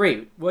like, "Oh,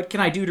 great. What can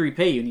I do to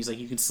repay you?" And he's like,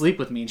 "You can sleep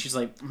with me." And she's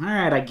like, "All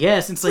right, I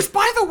guess." And it's like, which,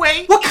 by the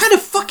way, what kind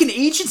of fucking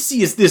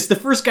agency is this? The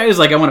first guy is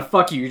like, "I want to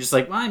fuck you." You're just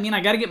like, "Well, I mean,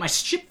 I got to get my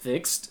ship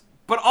fixed."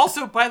 But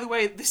also, by the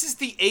way, this is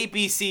the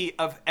ABC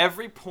of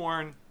every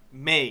porn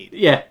made.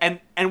 Yeah. And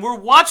we're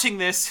watching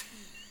this,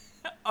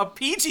 a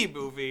PG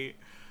movie.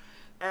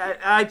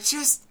 I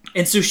just...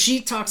 And so she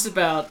talks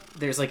about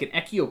there's like an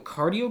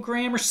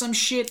echocardiogram or some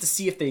shit to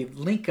see if they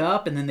link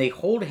up, and then they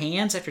hold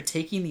hands after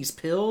taking these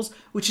pills,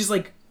 which is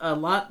like a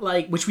lot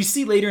like, which we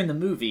see later in the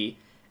movie.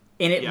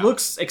 And it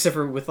looks, except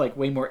for with like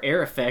way more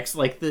air effects,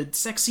 like the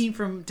sex scene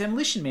from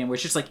Demolition Man, where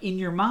it's just like in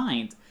your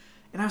mind.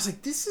 And I was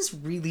like, this is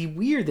really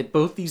weird that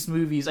both these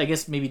movies, I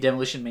guess maybe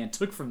Demolition Man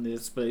took from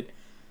this, but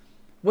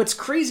what's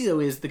crazy though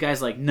is the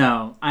guy's like,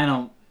 no, I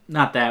don't,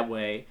 not that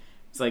way.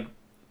 It's like,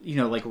 you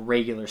know, like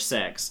regular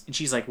sex. And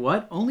she's like,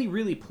 what? Only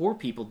really poor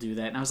people do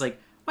that. And I was like,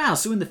 wow,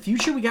 so in the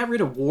future we got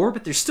rid of war,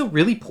 but there's still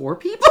really poor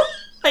people?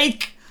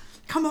 Like,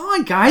 come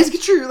on, guys,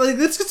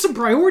 let's get some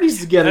priorities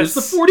together. It's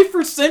the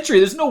 41st century,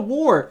 there's no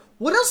war.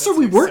 What else are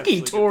we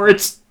working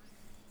towards?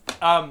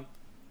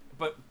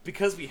 But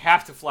because we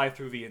have to fly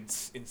through the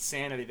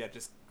insanity that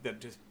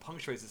just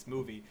punctuates this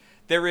movie,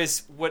 there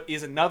is what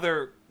is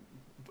another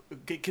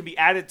can be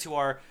added to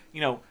our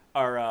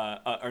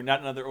our not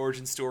another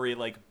origin story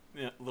like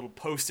little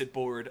post-it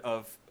board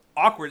of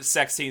awkward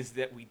sex scenes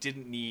that we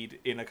didn't need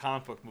in a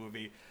comic book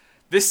movie.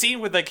 This scene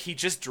where like he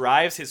just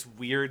drives his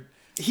weird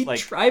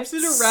drives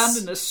it around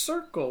in a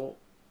circle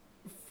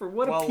for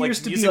what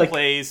appears to be like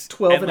plays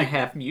 12 and a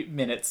half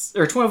minutes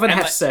or 12 and a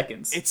half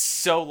seconds. It's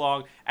so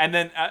long, and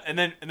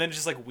then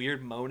just like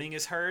weird moaning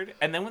is heard,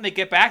 and then when they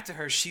get back to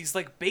her, she's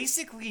like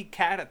basically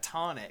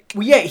catatonic.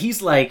 Well, yeah, he's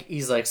like,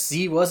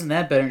 see, wasn't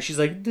that better? And she's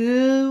like,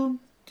 doop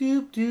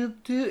doop doop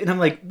doop, and I'm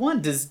like,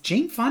 does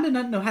Jane Fonda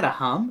not know how to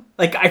hum?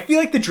 Like, I feel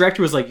like the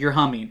director was like, you're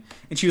humming,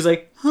 and she was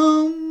like,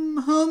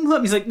 hum hum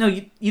hum. He's like, no,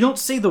 you don't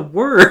say the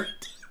word.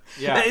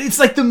 Yeah, it's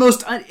like the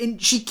most, and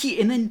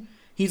then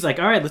he's like,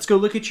 all right, let's go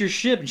look at your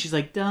ship. And she's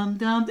like, dum,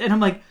 dum. And I'm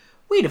like,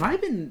 wait, have I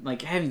been,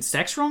 like, having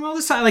sex wrong all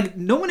this time? Like,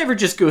 no one ever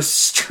just goes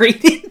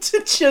straight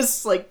into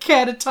just, like,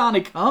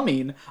 catatonic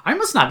humming. I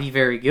must not be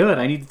very good.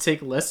 I need to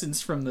take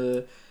lessons from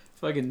the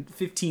fucking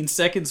 15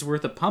 seconds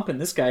worth of pumping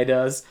this guy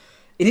does.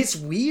 And it's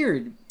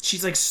weird.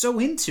 She's, like, so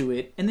into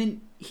it. And then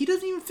he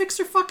doesn't even fix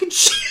her fucking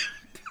ship.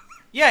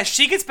 Yeah,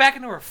 she gets back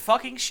into her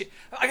fucking shit.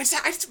 Like I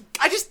said,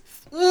 I just,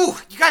 ooh,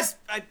 you guys,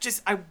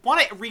 I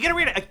want to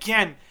reiterate it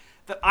again.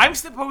 That I'm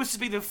supposed to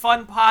be the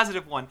fun,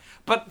 positive one,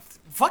 but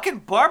fucking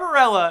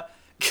Barbarella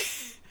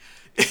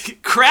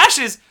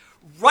crashes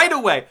right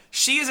away.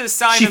 She is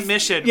assigned a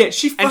mission, and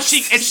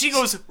she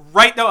goes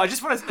right. No, I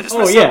just want to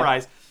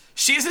summarize.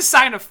 She is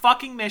assigned a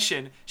fucking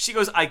mission. She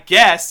goes, I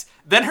guess.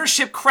 Then her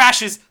ship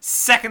crashes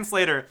seconds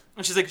later,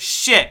 and she's like,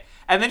 shit.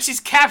 And then she's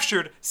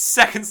captured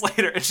seconds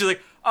later, and she's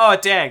like, oh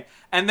dang.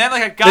 And then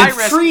like a guy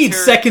rescues her. Freed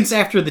seconds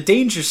after the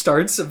danger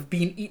starts of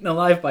being eaten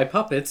alive by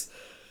puppets.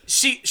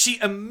 She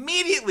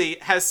immediately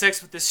has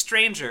sex with this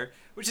stranger,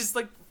 which is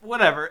like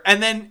whatever,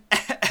 and then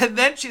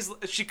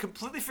she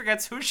completely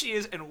forgets who she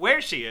is and where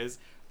she is.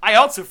 I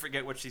also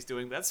forget what she's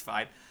doing, but that's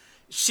fine.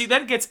 She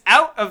then gets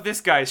out of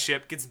this guy's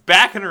ship, gets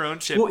back in her own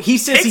ship. Well, he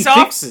says he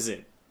fixes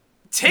it.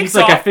 He's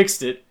like, I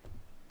fixed it,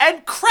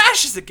 and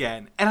crashes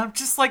again. And I'm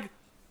just like,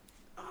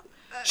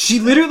 she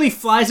literally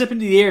flies up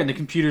into the air, and the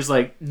computer's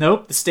like,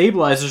 nope, the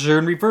stabilizers are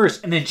in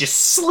reverse, and then just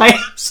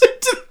slams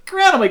into the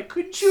ground. I'm like,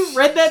 couldn't you have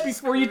read that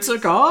before you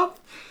took off?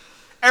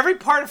 Every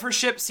part of her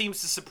ship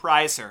seems to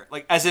surprise her,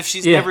 like as if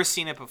she's never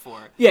seen it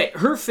before. Yeah,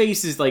 her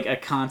face is like a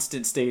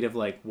constant state of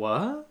like,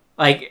 what?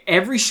 Like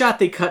every shot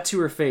they cut to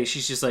her face,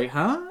 she's just like,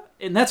 huh?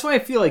 And that's why I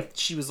feel like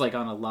she was like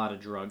on a lot of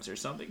drugs or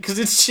something, because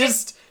it's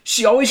just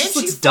she always just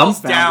looks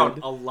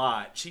dumbfounded. Down a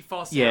lot. She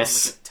falls down like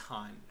a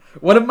ton.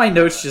 One of my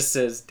notes just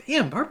says,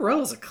 damn,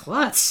 Barbarella's a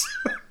klutz.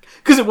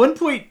 Because at one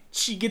point,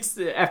 she gets,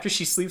 after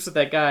she sleeps with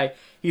that guy,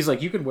 he's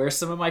like, you can wear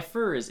some of my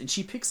furs. And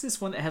she picks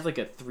this one that has like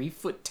a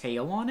 3-foot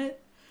tail on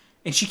it.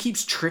 And she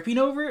keeps tripping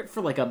over it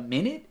for like a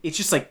minute. It's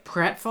just like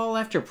pratfall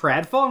after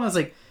pratfall. And I was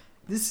like,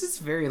 this is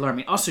very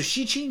alarming. Also,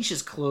 she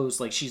changes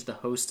clothes like she's the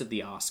host of the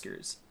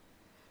Oscars.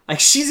 Like,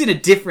 she's in a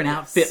different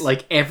outfit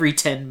like every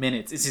 10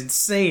 minutes. It's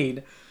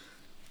insane.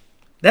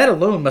 That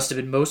alone must have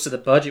been most of the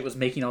budget, was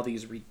making all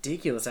these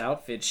ridiculous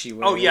outfits she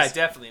wears. Oh yeah,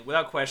 definitely,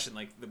 without question.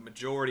 Like the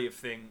majority of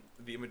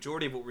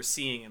what we're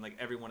seeing in like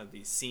every one of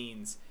these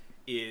scenes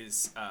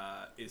is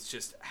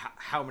just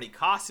how many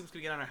costumes can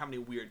we get on her, how many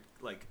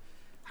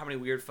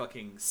weird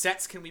fucking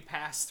sets can we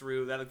pass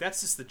through. That's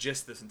just the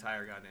gist of this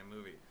entire goddamn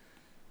movie.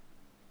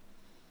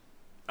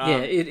 Yeah,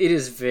 it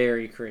is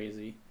very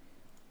crazy.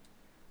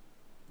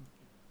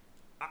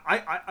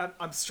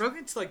 I'm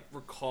struggling to like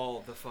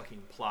recall the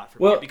fucking plot for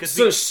me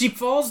because she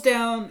falls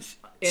down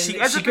and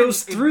she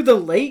goes through the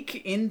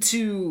lake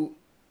into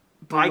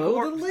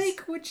below the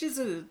lake, which is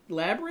a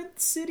labyrinth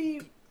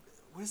city.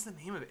 What is the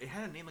name of it? It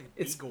had a name like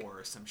Igor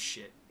or some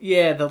shit.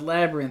 Yeah, the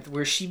labyrinth,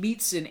 where she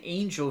meets an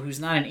angel who's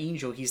not an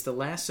angel. He's the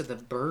last of the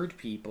bird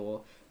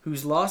people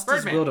who's lost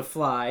his will to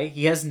fly.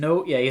 He has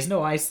no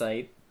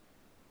eyesight.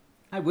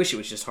 I wish it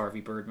was just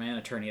Harvey Birdman,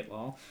 attorney at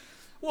law.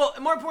 Well,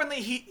 more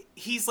importantly,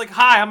 he's like,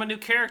 "Hi, I'm a new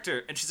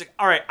character," and she's like,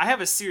 "All right, I have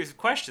a series of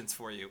questions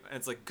for you." And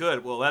it's like,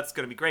 "Good, well, that's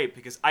gonna be great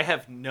because I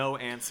have no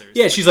answers."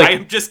 Yeah, she's like, "I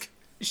am just."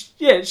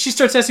 Yeah, she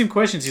starts asking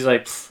questions. He's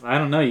like, "I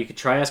don't know. You could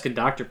try asking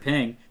Dr.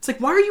 Ping." It's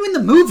like, why are you in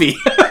the movie?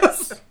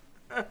 It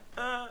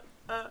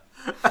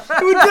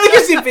would be like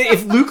as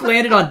if Luke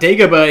landed on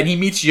Dagobah and he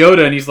meets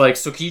Yoda and he's like,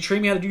 "So can you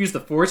train me how to use the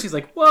Force?" He's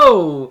like,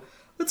 "Whoa,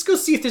 let's go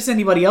see if there's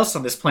anybody else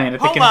on this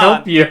planet that can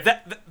help you."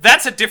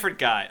 That's a different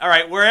guy. All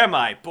right, where am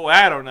I? Boy,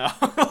 I don't know.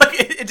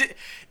 Like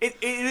it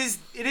is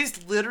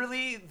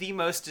literally the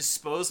most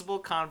disposable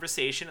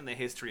conversation in the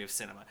history of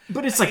cinema.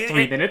 But it's like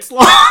 3 minutes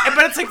long.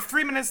 But it's like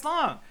 3 minutes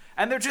long.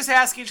 And they're just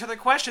asking each other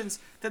questions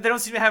that they don't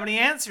seem to have any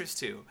answers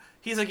to.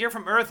 He's like, "You're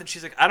from Earth," and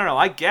she's like, "I don't know,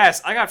 I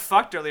guess. I got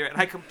fucked earlier, and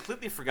I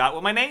completely forgot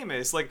what my name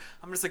is." Like,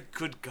 I'm just like,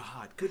 good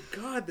God,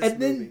 this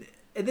movie.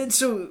 And then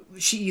so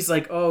he's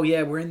like, "Oh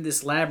yeah, we're in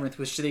this labyrinth,"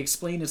 which they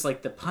explain is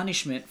like the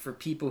punishment for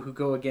people who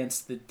go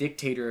against the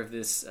dictator of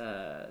this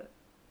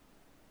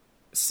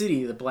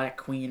city, the Black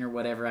Queen or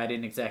whatever. I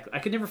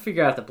could never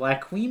figure out if the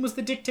Black Queen was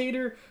the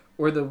dictator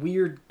or the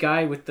weird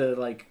guy with the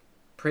like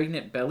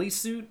pregnant belly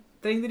suit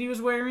thing that he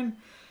was wearing.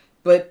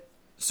 But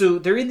so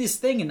they're in this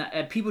thing,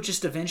 and people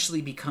just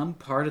eventually become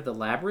part of the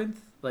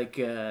labyrinth, like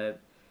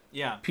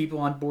people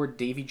on board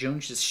Davy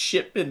Jones'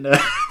 ship in the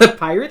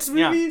Pirates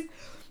movies. Yeah.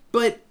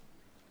 But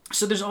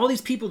so there's all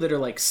these people that are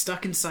like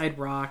stuck inside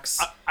rocks.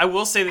 I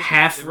will say this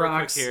half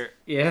rocks here.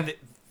 Yeah,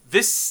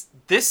 this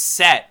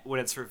set when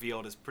it's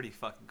revealed is pretty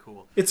fucking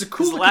cool. It's a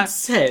cool looking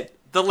set.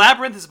 The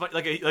labyrinth is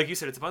like you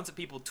said, it's a bunch of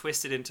people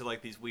twisted into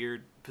like these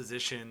weird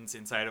positions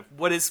inside of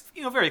what is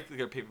very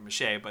paper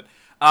mache, but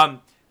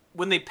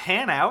when they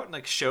pan out and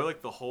like show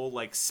like the whole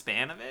like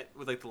span of it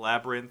with like the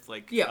labyrinth,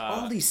 like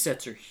all these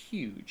sets are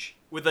huge.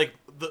 With like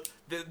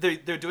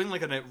they're doing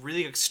like a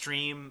really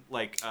extreme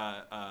like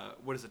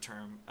what is the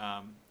term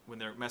when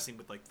they're messing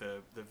with like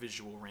the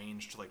visual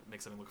range to like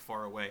make something look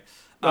far away.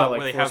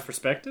 Like forced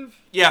perspective.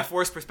 Yeah,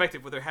 forced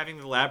perspective, where they're having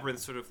the labyrinth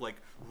sort of like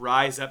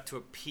rise up to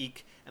a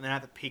peak, and then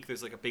at the peak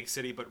there's like a big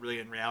city, but really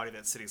in reality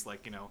that city's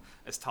like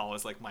as tall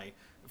as like my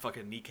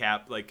fucking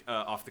kneecap, like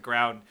off the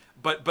ground,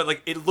 but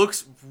like it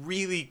looks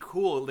really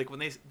cool. Like when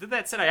they did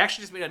that set, I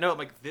actually just made a note. I'm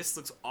like, this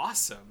looks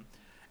awesome,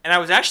 and I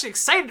was actually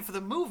excited for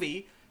the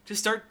movie to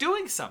start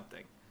doing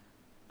something.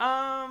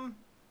 I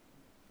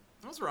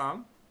was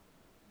wrong.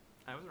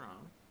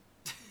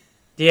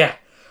 Yeah.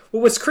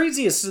 Well, what's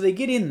crazy is so they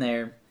get in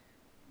there,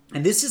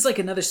 and this is like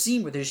another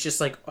scene where there's just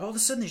like all of a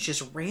sudden there's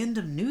just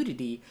random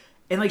nudity,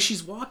 and like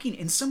she's walking,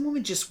 and some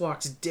woman just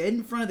walks dead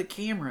in front of the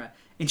camera.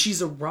 And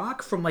she's a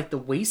rock from like the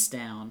waist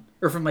down,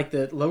 or from like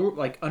the lower,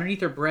 like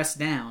underneath her breast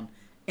down,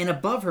 and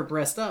above her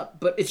breast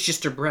up, but it's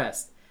just her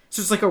breast.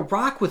 So it's like a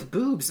rock with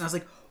boobs. And I was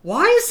like,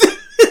 why is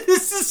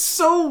this is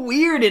so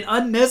weird and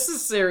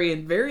unnecessary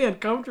and very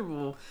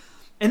uncomfortable.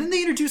 And then they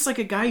introduce like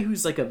a guy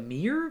who's like a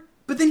mirror,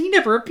 but then he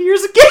never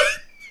appears again.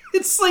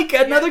 It's like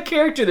another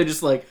character. They're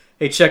just like,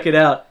 hey, check it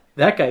out.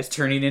 That guy's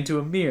turning into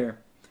a mirror.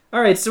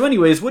 All right, so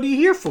anyways, what are you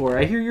here for?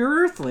 I hear you're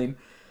Earthling.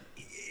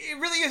 It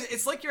really is.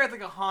 It's like you're at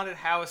like a haunted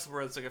house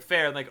where it's like a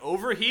fair, and like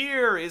over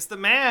here is the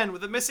man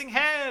with the missing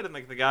head, and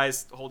like the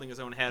guy's holding his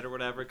own head or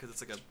whatever because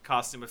it's like a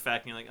costume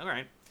effect, and you're like, all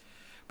right.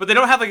 But they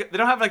don't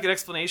have like an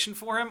explanation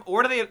for him,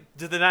 or do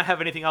they not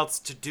have anything else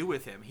to do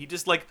with him? He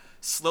just like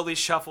slowly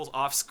shuffles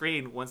off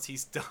screen once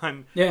he's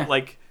done,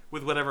 like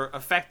with whatever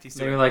effect he's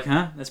doing. They were like,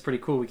 huh, that's pretty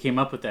cool. We came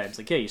up with that. It's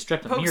like, yeah, you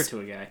strapped a mirror to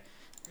a guy.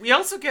 We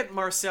also get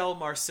Marcel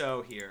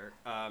Marceau here.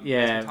 As we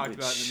talked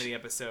about in the mini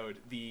episode,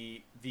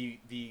 the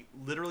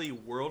literally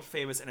world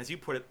famous, and as you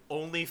put it,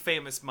 only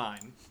famous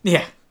mime.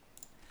 Yeah.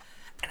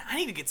 And I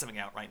need to get something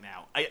out right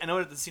now. I know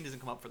that the scene doesn't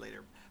come up for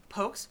later.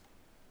 Pokes.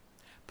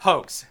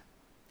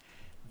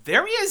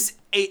 There is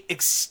a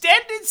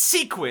extended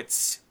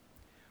sequence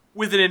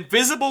with an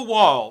invisible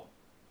wall,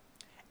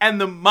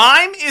 and the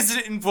mime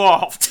isn't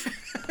involved.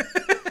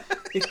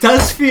 It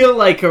does feel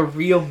like a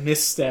real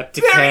misstep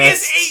to cast. There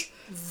is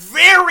a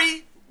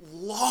very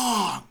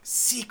long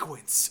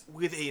sequence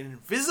with an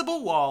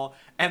invisible wall,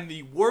 and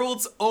the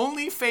world's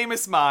only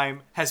famous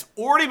mime has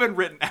already been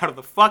written out of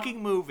the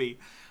fucking movie.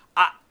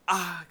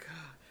 God.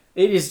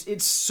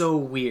 It's so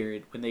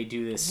weird when they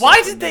do this.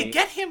 Why did they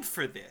get him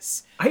for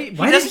this?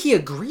 Why did he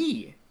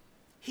agree?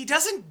 He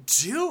doesn't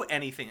do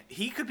anything.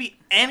 He could be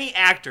any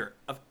actor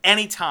of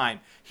any time.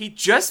 He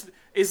just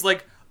is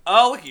like,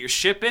 oh, look at your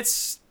ship.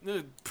 It's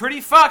pretty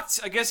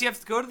fucked. I guess you have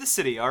to go to the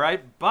city. All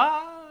right,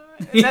 bye.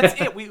 And that's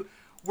it.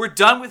 We're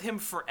done with him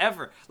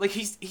forever. Like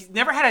he's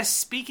never had a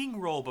speaking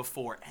role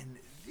before, and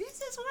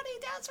this is what he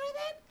does with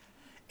it.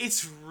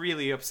 It's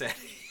really upsetting.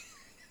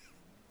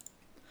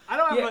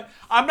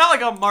 I'm not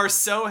like a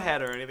Marceau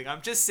head or anything.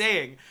 I'm just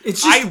saying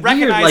I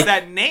recognize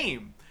that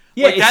name.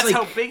 Yeah, like, that's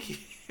how big he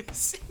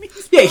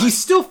famous. Yeah, he's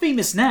still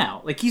famous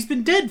now. Like, he's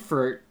been dead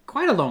for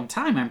quite a long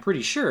time, I'm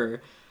pretty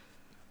sure.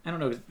 I don't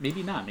know,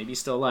 maybe not. Maybe he's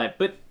still alive.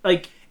 But,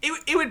 like...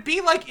 It would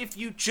be like if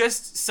you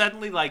just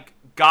suddenly, like,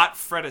 got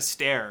Fred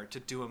Astaire to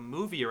do a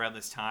movie around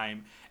this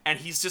time, and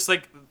he's just,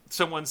 like,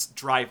 someone's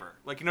driver.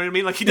 Like, you know what I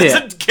mean? Like, he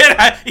doesn't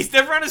he's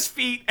never on his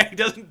feet, and he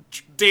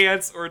doesn't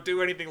dance or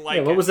do anything like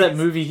it. What was that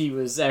movie he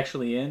was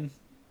actually in?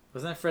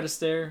 Wasn't that Fred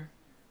Astaire?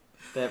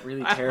 That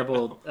really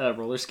terrible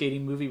roller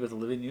skating movie with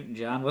Olivia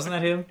Newton-John? Wasn't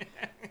that him?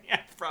 Yeah,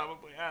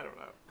 probably. I don't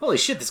know. Holy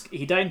shit,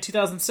 he died in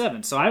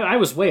 2007, so I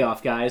was way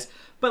off, guys.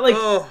 But,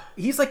 like,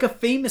 he's like a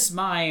famous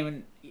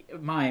mime.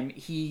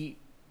 He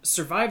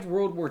survived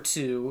World War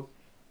II.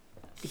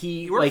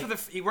 He worked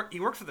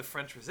for the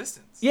French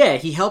Resistance. Yeah,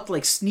 he helped,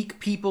 like, sneak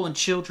people and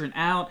children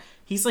out.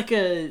 He's like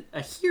a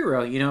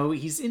hero, you know?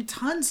 He's in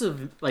tons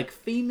of, like,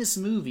 famous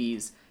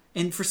movies.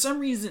 And for some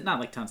reason, not,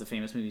 like, tons of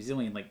famous movies. He's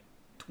only in, like,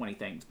 20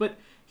 things. But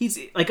he's,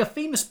 like, a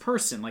famous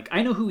person. Like,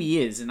 I know who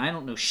he is, and I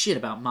don't know shit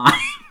about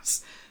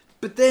mimes.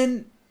 But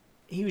then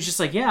he was just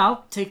like, yeah,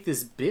 I'll take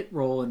this bit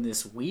role in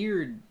this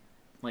weird,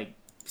 like,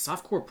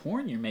 softcore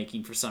porn you're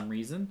making for some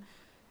reason.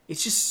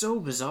 It's just so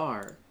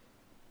bizarre.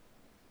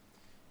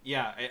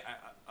 Yeah,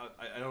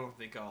 I don't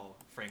think I'll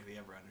frankly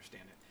ever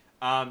understand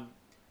it.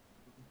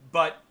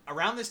 But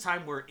around this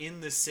time, we're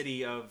in the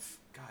city of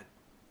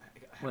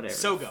whatever.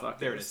 Sogo.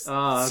 There it is.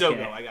 Oh, okay.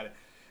 Sogo. I got it.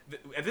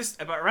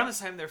 Around this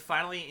time, they're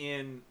finally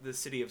in the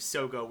city of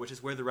Sogo, which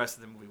is where the rest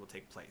of the movie will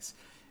take place.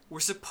 We're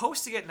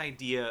supposed to get an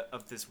idea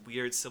of this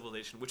weird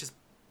civilization, which is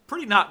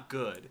pretty not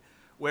good.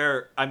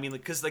 Where, I mean,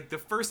 because like the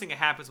first thing that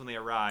happens when they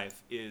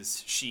arrive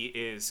is she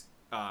is,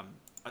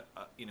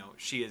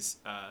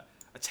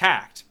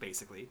 attacked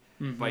basically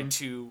by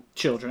two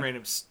children,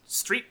 random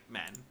street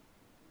men.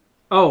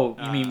 Oh,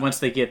 you mean once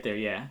they get there?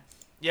 Yeah.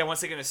 Yeah,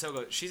 once they get to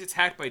Sogo, she's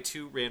attacked by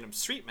two random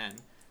street men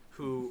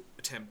who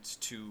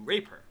attempt to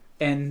rape her.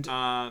 And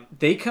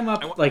they come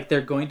up like they're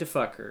going to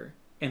fuck her,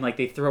 and like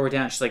they throw her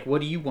down. She's like,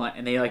 "What do you want?"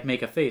 And they like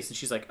make a face, and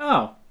she's like,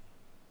 "Oh."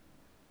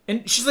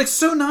 And she's like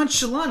so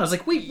nonchalant. I was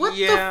like, "Wait, what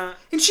the?"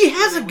 And she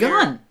has a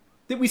gun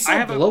that we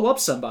saw blow up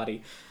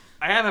somebody.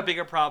 I have a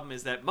bigger problem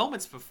is that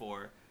moments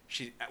before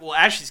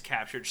as she's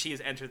captured, she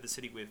has entered the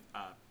city with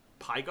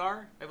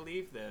Pygar, I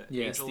believe, the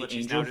angel that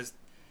she's now just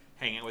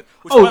hanging out with.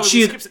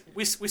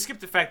 Which, we skipped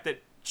the fact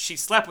that she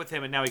slept with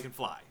him and now he can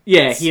fly.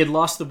 Yeah, he had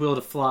lost the will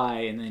to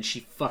fly, and then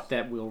she fucked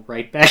that will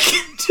right back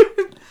into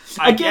him.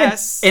 I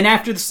guess. And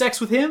after the sex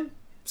with him,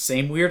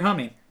 same weird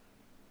humming.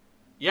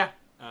 Yeah,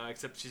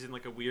 except she's in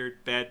like a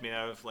weird bed made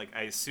out of, like,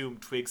 I assume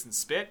twigs and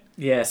spit.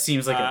 Yeah,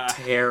 seems like a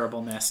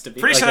terrible nest to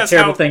be. Pretty like sure a that's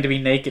terrible thing to be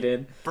naked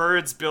in.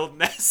 Birds build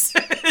nests.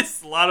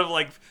 It's a lot of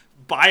like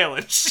bile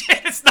and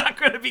shit. It's not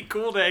going to be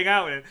cool to hang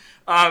out with.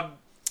 I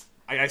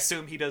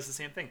assume he does the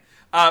same thing.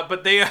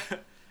 But they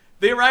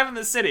arrive in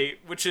the city,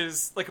 which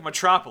is like a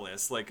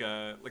metropolis, like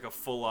a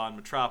full-on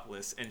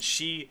metropolis, and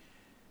she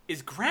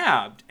is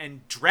grabbed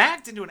and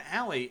dragged into an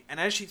alley, and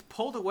as she's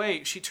pulled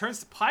away, she turns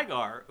to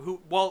Pygar,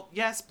 who, while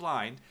yes,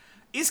 blind,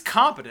 is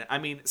competent. I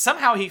mean,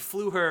 somehow he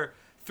flew her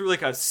through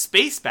like a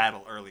space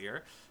battle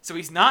earlier, so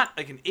he's not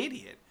like an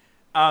idiot.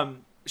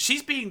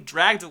 She's being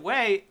dragged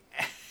away,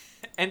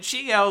 and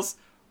she yells,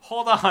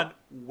 "Hold on,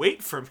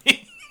 wait for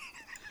me."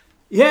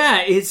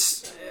 Yeah,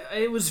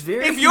 it was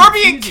very If you're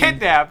being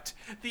kidnapped,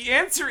 the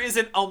answer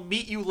isn't "I'll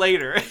meet you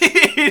later."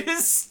 It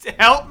is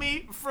 "Help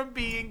me from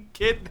being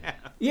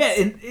kidnapped." Yeah,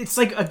 and it's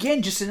like,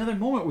 again, just another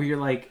moment where you're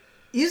like,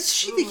 is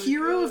she the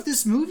hero of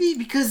this movie?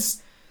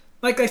 Because,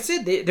 like I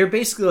said, they're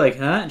basically like,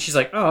 huh? And she's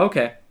like, oh,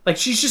 okay. Like,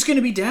 she's just going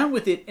to be down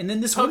with it. And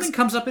then this woman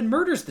comes up and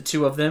murders the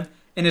two of them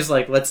and is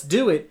like, let's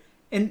do it.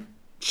 And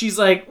she's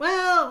like,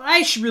 well,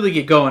 I should really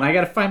get going. I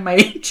got to find my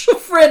angel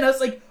friend. I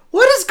was like,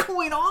 what is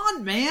going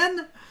on,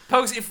 man?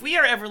 Pokes, if we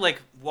are ever,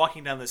 like,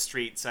 walking down the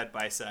street side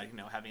by side, you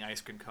know, having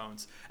ice cream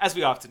cones, as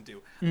we often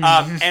do,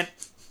 and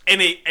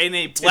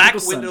a black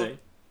window,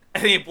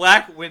 and a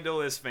black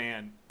windowless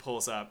van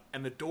pulls up,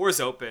 and the doors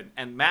open,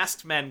 and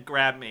masked men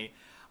grab me,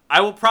 I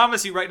will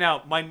promise you right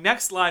now, my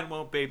next line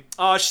won't be,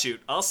 "Oh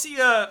shoot, I'll see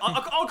you.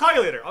 I'll call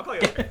you later. I'll call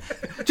you later."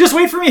 Just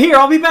wait for me here.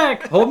 I'll be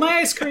back. Hold my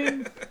ice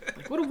cream.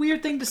 Like, what a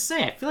weird thing to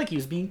say. I feel like he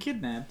was being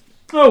kidnapped.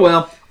 Oh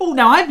well. Oh,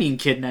 now I'm being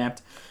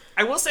kidnapped.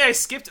 I will say I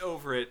skipped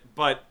over it,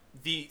 but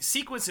the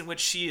sequence in which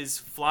she is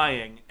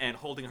flying and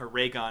holding her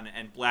ray gun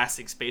and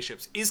blasting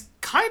spaceships is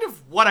kind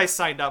of what I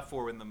signed up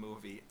for in the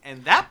movie,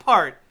 and that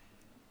part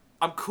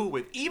I'm cool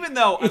with. Even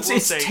though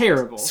it's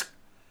terrible.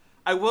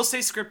 I will say,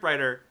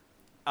 scriptwriter,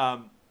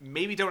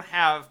 maybe don't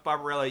have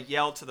Barbarella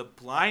yell to the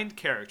blind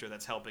character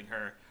that's helping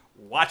her,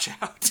 "Watch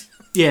out."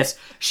 Yes,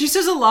 she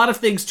says a lot of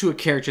things to a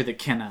character that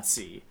cannot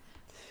see.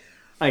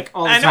 Like,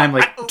 all the time,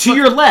 like, to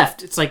your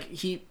left. It's like,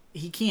 he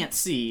can't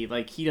see.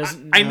 Like, he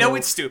doesn't know. I know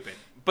it's stupid,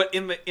 but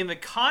in the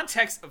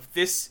context of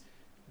this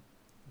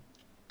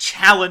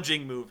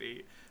challenging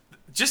movie,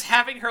 just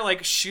having her,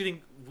 like,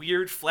 shooting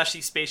weird,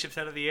 fleshy spaceships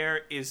out of the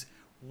air is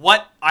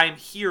what I'm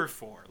here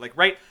for. Like,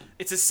 right?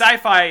 It's a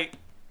sci-fi...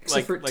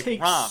 Except for it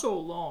takes romp. So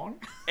long.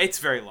 It's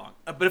very long.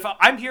 But if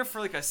I'm here for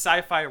like a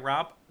sci-fi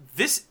romp,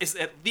 this is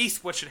at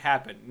least what should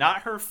happen,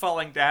 not her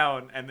falling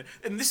down.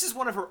 And this is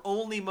one of her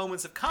only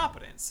moments of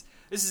competence.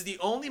 This is the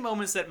only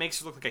moments that makes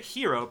her look like a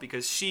hero,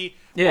 because she,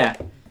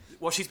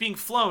 while she's being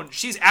flown,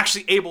 she's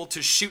actually able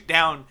to shoot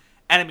down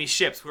enemy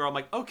ships, where I'm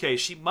like, okay,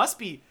 she must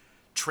be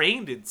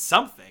trained in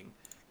something,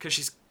 because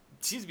she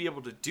seems to be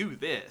able to do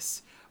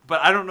this.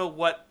 But I don't know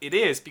what it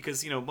is,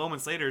 because,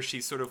 moments later,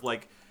 she's sort of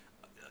like,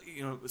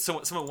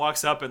 someone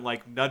walks up and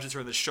like nudges her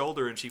in the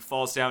shoulder, and she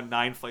falls down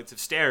 9 flights of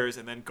stairs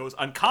and then goes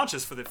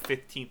unconscious for the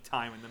 15th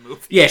time in the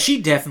movie. Yeah,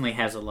 she definitely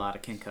has a lot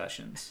of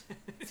concussions.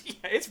 Yeah,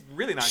 it's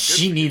really not good.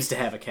 She needs to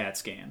have a CAT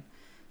scan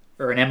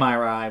or an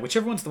MRI,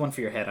 whichever one's the one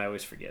for your head. I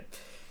always forget.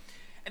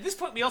 At this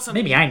point, we also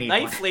meet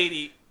Knife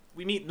Lady.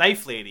 We meet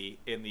Knife Lady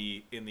in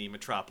the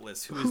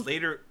Metropolis, who is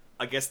later,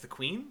 I guess, the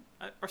Queen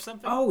or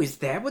something. Oh, is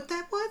that what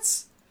that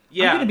was?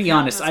 Yeah, I'm going to be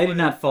honest, I did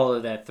not follow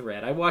that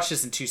thread. I watched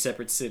this in 2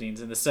 separate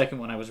sittings, and the second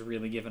one I was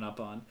really giving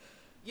up on.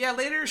 Yeah,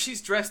 later she's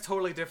dressed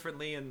totally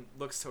differently and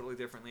looks totally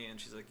differently, and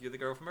she's like, "You're the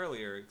girl from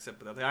earlier, except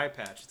without the eye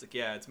patch." It's like,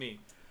 "Yeah, it's me."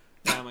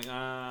 And I'm like,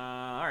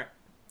 all right,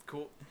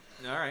 cool,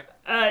 all right.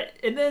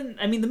 And then,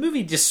 the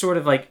movie just sort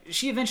of like,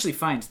 she eventually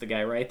finds the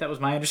guy, right? That was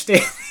my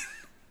understanding.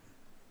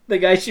 The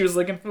guy she was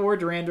looking for,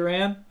 Duran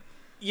Duran.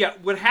 Yeah,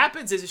 what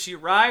happens is she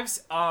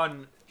arrives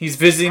on... He's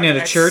visiting at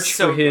a church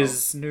for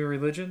his new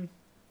religion.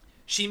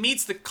 She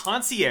meets the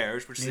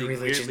concierge, which is a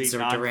weirdly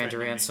Duran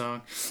Duran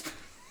song.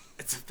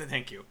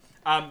 Thank you.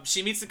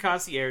 She meets the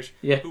concierge,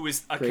 who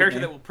is a character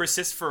that will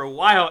persist for a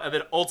while and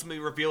then ultimately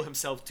reveal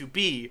himself to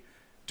be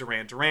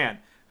Duran Duran,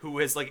 who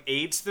has like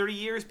aged 30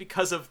 years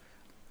because of...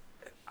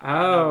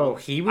 Oh,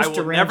 he was Duran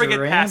Duran? I will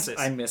never get past this.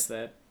 I missed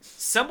that.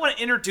 Someone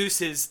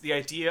introduces the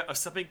idea of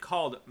something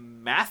called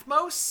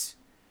Mathmos,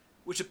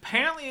 which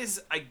apparently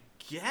is, I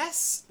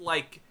guess,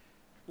 like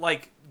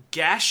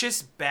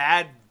gaseous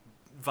bad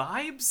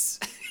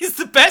vibes is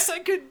the best I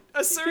could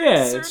assert.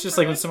 Yeah, it's just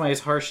like when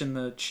somebody's harsh in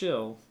the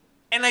chill.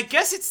 And I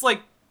guess it's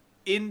like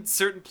in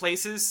certain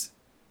places,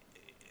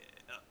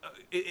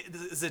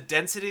 there's a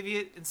density of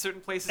it in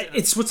certain places.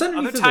 It's what's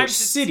underneath of their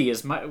city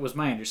was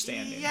my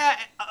understanding. Yeah,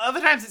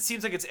 other times it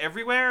seems like it's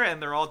everywhere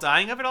and they're all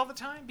dying of it all the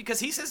time, because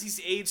he says he's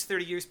aged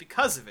 30 years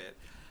because of it.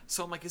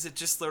 So I'm like, is it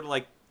just sort of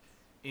like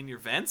in your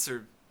vents,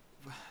 or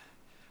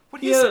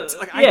what is it?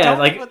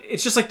 Like,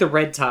 it's just like the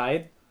red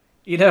tide.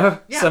 Yeah.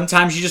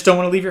 Sometimes you just don't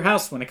want to leave your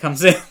house when it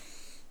comes in.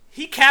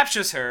 He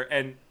captures her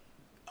and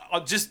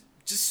just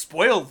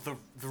spoil the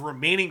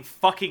remaining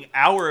fucking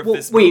hour of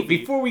this movie. Wait,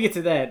 before we get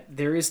to that,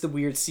 there is the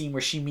weird scene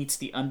where she meets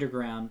the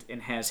underground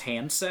and has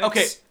hand sex.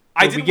 Okay,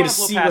 I didn't want to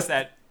blow past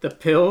that. The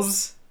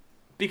pills?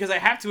 Because I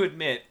have to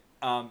admit,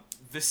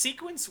 the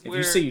sequence where...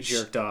 If you say you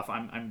jerked off,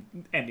 I'm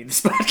ending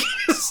this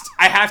podcast.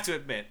 I have to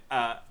admit.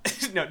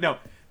 No.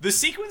 This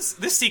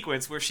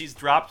sequence where she's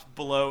dropped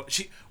below...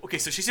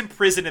 So she's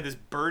imprisoned in this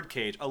bird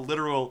cage, a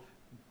literal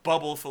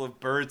bubble full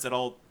of birds that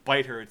all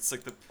bite her. It's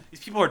like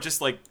these people are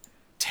just like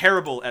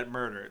terrible at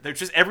murder. They're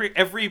just...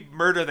 Every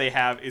murder they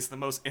have is the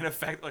most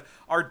ineffective... Like,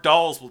 our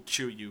dolls will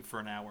chew you for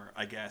an hour,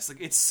 I guess.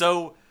 Like, it's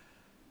so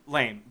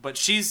lame. But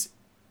she's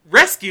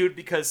rescued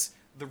because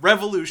the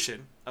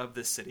revolution of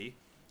this city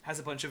has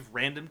a bunch of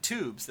random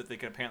tubes that they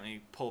can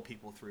apparently pull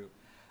people through.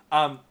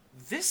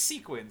 This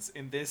sequence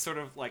in this sort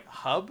of like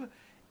hub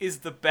is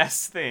the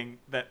best thing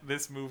that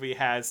this movie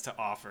has to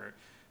offer,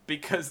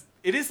 because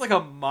it is like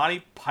a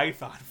Monty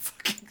Python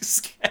fucking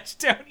sketch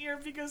down here,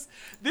 because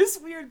this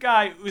weird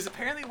guy who's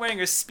apparently wearing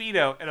a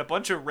Speedo and a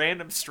bunch of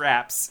random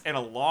straps and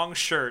a long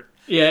shirt.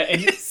 Yeah,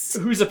 and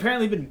who's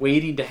apparently been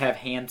waiting to have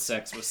hand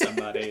sex with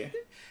somebody.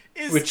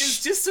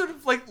 is just sort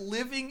of like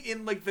living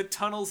in like the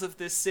tunnels of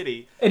this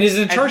city. And is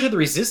in charge of the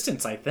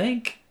resistance, I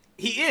think.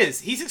 He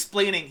is. He's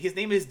explaining, his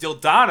name is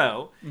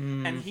Dildano,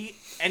 and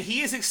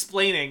he is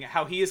explaining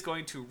how he is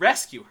going to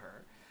rescue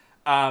her.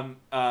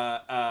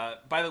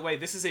 By the way,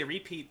 this is a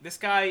repeat. This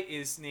guy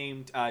is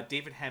named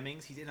David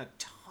Hemmings. He's in a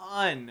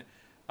ton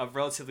of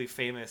relatively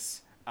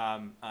famous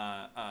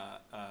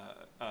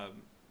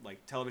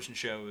like television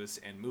shows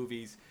and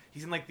movies.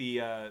 He's in like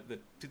the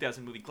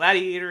 2000 movie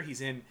Gladiator. He's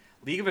in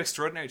League of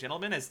Extraordinary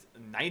Gentlemen as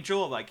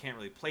Nigel, although I can't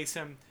really place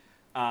him.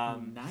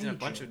 He's in a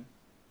bunch of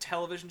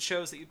television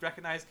shows that you'd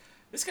recognize.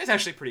 This guy's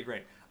actually pretty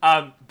great.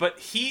 But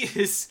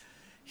he's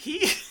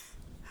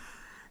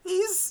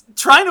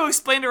trying to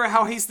explain to her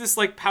how he's this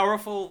like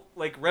powerful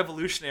like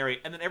revolutionary,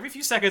 and then every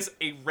few seconds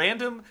a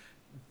random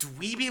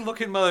dweeby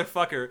looking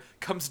motherfucker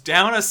comes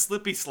down a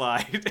slippy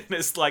slide and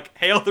is like,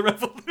 "Hail the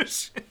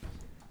revolution."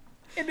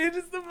 And it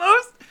is the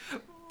most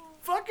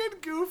fucking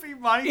goofy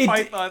Monty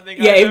Python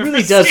thing I've it ever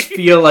really does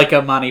feel like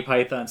a Monty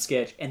Python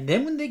sketch. And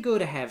then when they go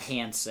to have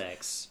hand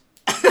sex,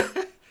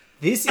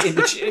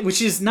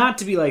 which is not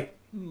to be like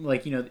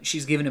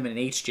she's giving him an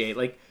HJ.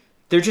 Like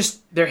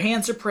their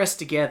hands are pressed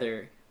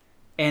together,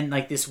 and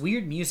like this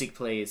weird music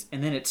plays,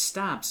 and then it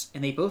stops,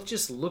 and they both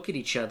just look at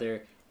each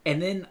other,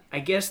 and then I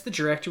guess the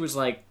director was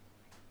like,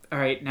 "All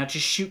right, now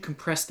just shoot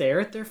compressed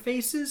air at their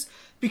faces."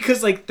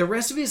 Because, like, the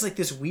rest of it is, like,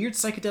 this weird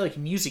psychedelic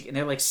music, and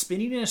they're, like,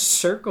 spinning in a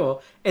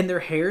circle, and their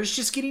hair is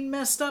just getting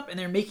messed up, and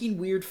they're making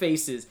weird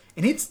faces.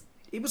 And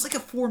it was like a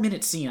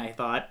 4-minute scene, I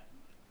thought.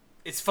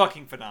 It's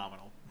fucking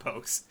phenomenal,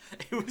 folks.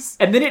 It was,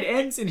 and then it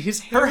ends, and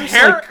his hair is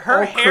her hair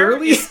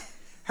curly.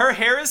 Her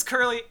hair is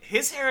curly.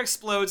 His hair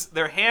explodes.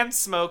 Their hands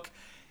smoke.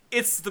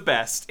 It's the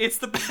best. It's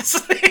the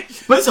best thing.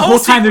 But the whole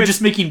time they're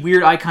just making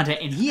weird eye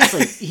contact, and he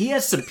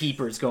has some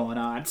peepers going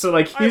on. So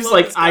like his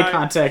eye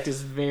contact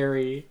is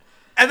very.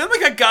 And then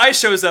like a guy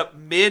shows up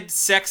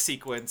mid-sex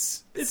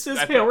sequence. It says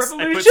Hail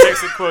Revolution. I put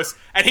sex in quotes,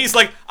 and he's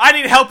like, "I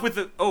need help with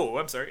the." Oh,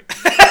 I'm sorry.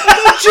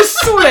 Just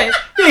sort of.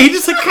 Yeah, he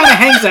just like kind of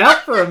hangs out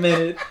for a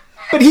minute,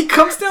 but he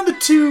comes down the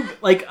tube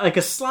like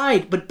a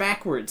slide, but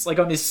backwards, like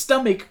on his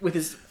stomach with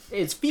his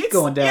feet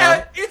going down.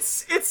 Yeah,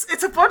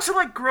 it's a bunch of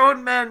like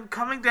grown men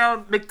coming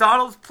down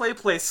McDonald's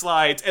play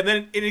slides, and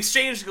then in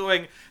exchange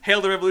going,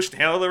 "Hail the revolution,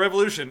 hail the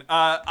revolution."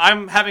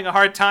 I'm having a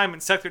hard time in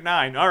Sector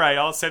 9. All right,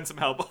 I'll send some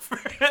help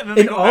over.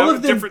 And all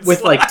of them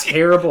with like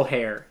terrible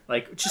hair,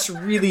 like just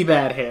really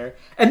bad hair.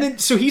 And then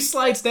so he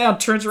slides down,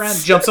 turns around,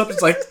 jumps up, and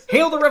is like,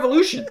 "Hail the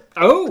revolution!"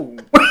 Oh,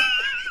 and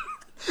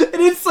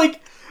it's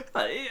like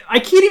I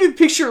can't even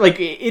picture like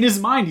in his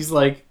mind. He's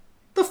like,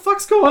 "The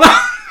fuck's going on?"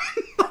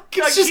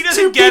 It's just he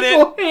doesn't get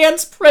it.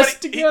 Hands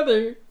pressed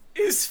together.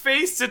 His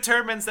face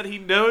determines that he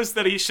knows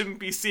that he shouldn't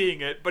be seeing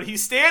it, but he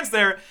stands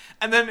there,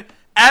 and then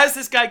as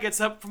this guy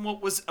gets up from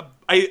what was,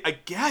 I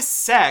guess,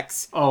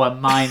 sex. Oh, a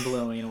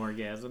mind-blowing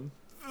orgasm.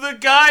 The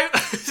guy,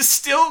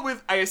 still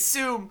with, I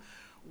assume,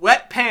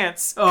 wet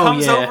pants,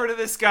 comes over to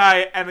this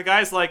guy, and the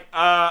guy's like,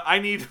 I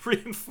need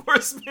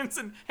reinforcements,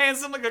 and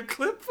hands him like a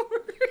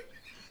clipboard.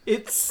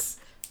 It's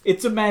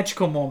a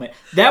magical moment.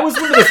 That was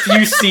one of the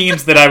few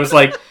scenes that I was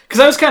like, because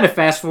I was kind of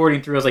fast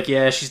forwarding through. I was like,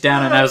 yeah, she's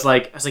down, and I was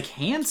like,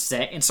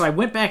 handset, and so I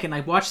went back and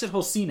I watched that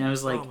whole scene. And I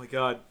was like, oh my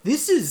god,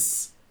 this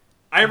should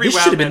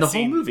have been the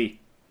whole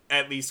movie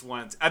at least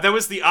once. That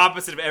was the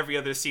opposite of every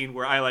other scene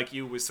where I, like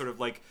you, was sort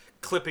of like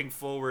clipping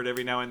forward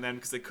every now and then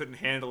because I couldn't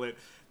handle it.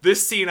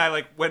 This scene, I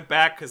like went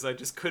back because I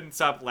just couldn't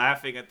stop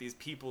laughing at these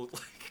people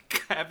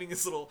like having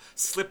these little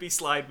slippy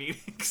slide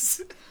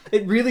meetings.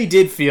 It really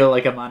did feel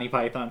like a Monty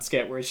Python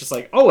sketch where it's just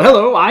like, oh,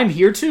 hello, I'm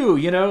here too,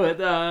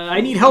 I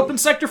need help in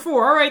Sector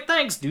 4, alright,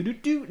 thanks,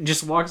 do-do-do, and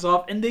just walks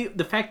off, and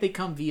the fact they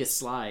come via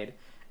slide,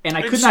 and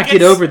I could not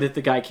get over that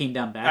the guy came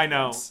down backwards. I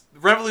know.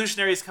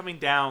 Revolutionary is coming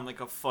down like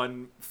a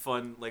fun,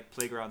 like,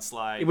 playground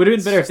slide. It would have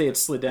been better if they had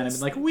slid down and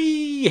been like,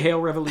 wee, hail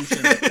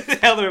revolution.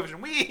 Hail the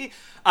revolution, wee!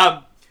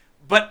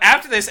 But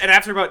after this, and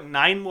after about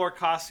 9 more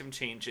costume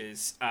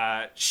changes,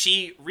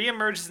 she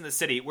reemerges in the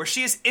city, where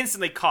she is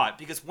instantly caught,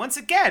 because once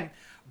again,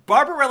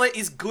 Barbarella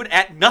is good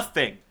at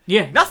nothing.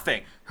 Yeah.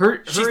 Nothing.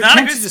 She's not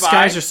attempt to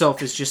disguise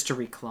herself is just to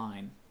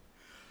recline.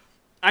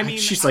 I mean...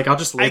 She's like, I'll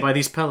just lay by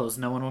these pillows,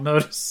 no one will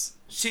notice.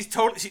 She's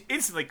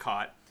instantly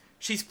caught.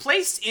 She's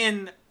placed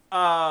in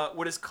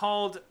what is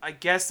called, I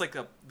guess, like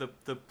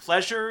the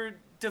pleasure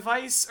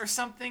device or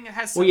something. It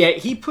has some... Well, yeah,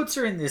 he puts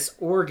her in this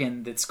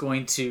organ that's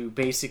going to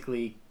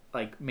basically...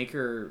 like make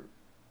her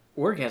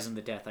orgasm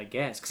to death, I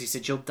guess, because he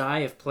said you'll die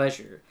of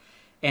pleasure.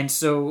 And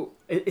so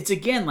it's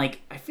again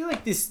like I feel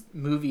like this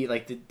movie,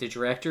 like the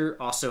director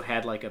also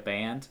had like a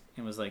band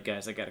and was like,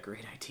 guys, I got a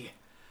great idea.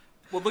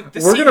 Well, look,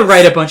 we're gonna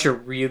write a bunch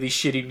of really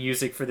shitty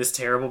music for this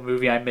terrible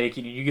movie I'm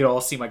making, and you can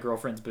all see my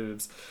girlfriend's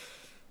boobs.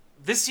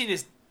 This scene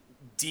is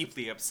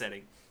deeply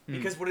upsetting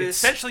because what it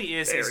essentially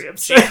is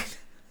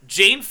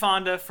Jane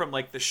Fonda from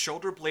like the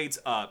shoulder blades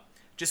up,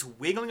 just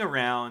wiggling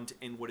around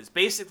in what is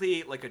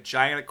basically like a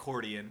giant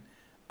accordion.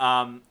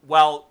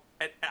 Well,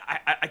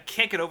 I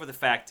can't get over the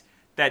fact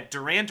that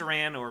Duran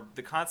Duran, or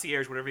the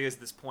concierge, whatever he is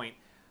at this point,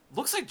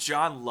 looks like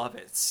John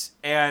Lovitz.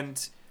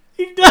 And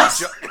he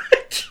does.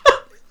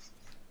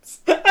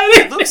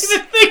 I didn't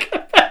even think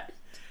of that.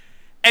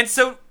 And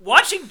so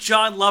watching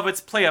John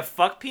Lovitz play a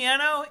fuck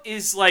piano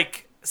is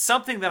like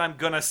something that I'm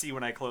going to see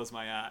when I close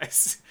my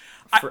eyes.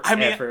 I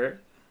mean,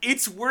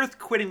 it's worth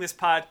quitting this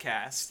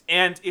podcast.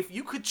 And if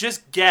you could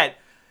just get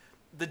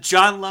the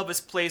John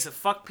Lovitz plays a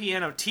fuck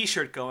piano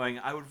t-shirt going,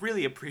 I would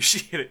really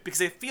appreciate it.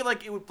 Because I feel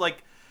like it would,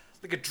 like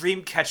a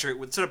dream catcher, it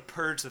would sort of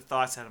purge the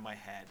thoughts out of my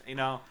head,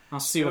 I'll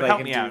see what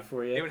I can do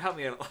for you. It would help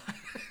me out a lot.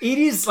 It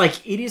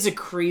is a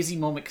crazy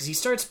moment, because he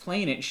starts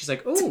playing it, and she's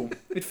like, oh,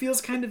 it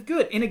feels kind of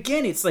good. And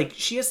again, it's like,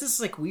 she has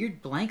this like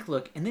weird blank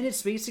look, and then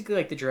it's basically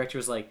like the director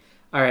was like,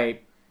 all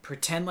right,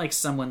 pretend like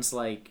someone's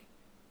like,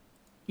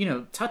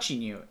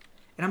 touching you.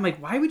 And I'm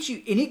like, why would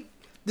you... And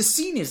the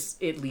scene is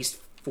at least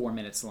 4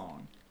 minutes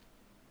long.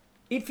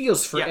 It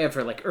feels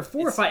forever, or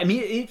 4 or 5. I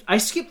mean, I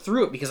skipped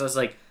through it because I was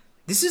like,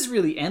 this is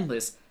really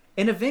endless.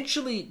 And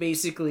eventually,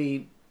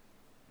 basically,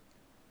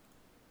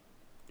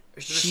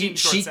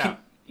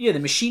 the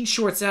machine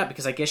shorts out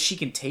because I guess she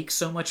can take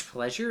so much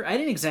pleasure. I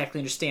didn't exactly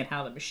understand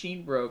how the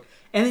machine broke.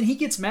 And then he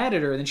gets mad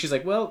at her, and then she's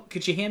like, well,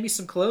 could you hand me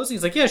some clothes? And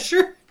he's like, yeah,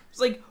 sure. It's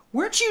like,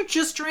 weren't you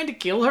just trying to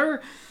kill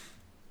her?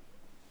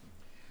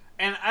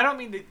 And I don't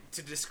mean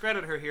to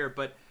discredit her here,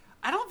 but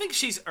I don't think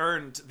she's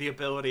earned the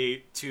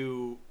ability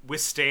to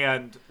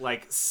withstand,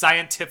 like,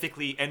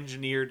 scientifically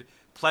engineered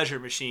pleasure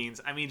machines.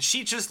 I mean,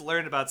 she just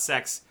learned about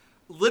sex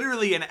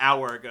literally an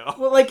hour ago.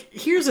 Well, like,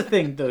 here's the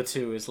thing, though,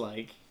 too, is,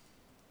 like,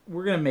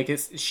 we're gonna make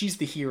it. She's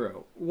the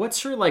hero.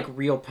 What's her like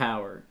real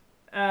power?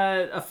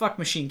 A fuck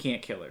machine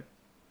can't kill her.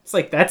 It's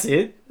like that's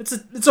it.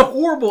 It's a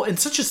horrible and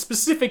such a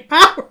specific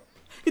power.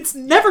 It's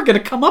never gonna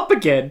come up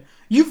again.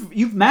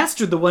 You've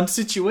mastered the one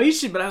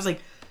situation, but I was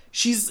like,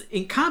 she's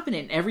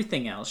incompetent in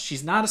everything else.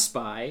 She's not a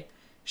spy.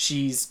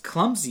 She's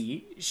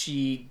clumsy.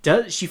 She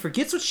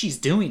forgets what she's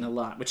doing a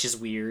lot, which is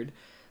weird.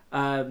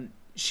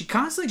 She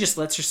constantly just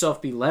lets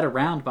herself be led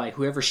around by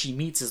whoever she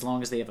meets as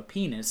long as they have a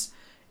penis.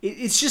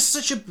 It's just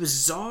such a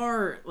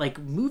bizarre like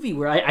movie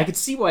where I could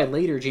see why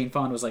later Jane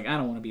Fonda was like, I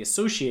don't want to be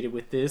associated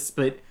with this,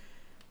 but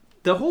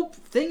the whole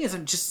thing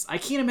is I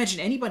can't imagine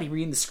anybody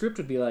reading the script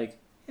would be like,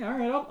 yeah, all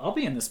right, I'll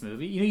be in this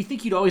movie. You know, you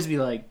think you'd always be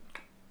like,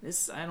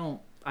 this I don't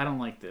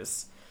like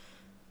this.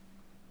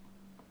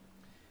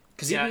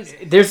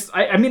 Because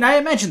I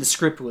imagine the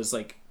script was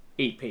like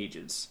 8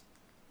 pages.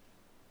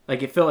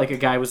 Like, it felt like a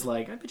guy was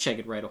like, I bet you I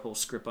could write a whole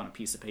script on a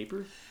piece of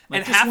paper. Like,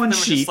 and half of them are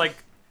just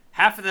like,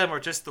 half of them are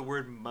just the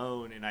word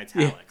moan in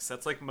italics. Yeah.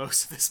 That's like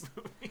most of this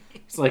movie.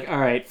 It's like, all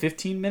right,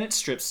 15-minute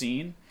strip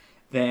scene,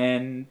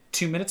 then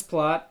 2 minutes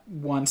plot,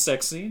 1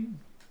 sex scene,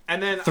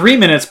 and then 3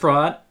 minutes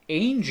plot,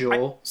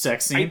 angel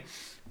sex scene.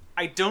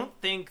 I don't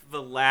think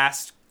the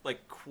last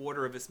like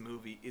quarter of this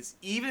movie is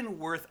even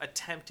worth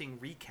attempting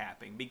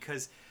recapping,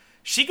 because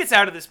she gets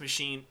out of this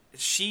machine.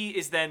 She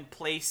is then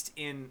placed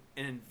in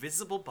an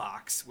invisible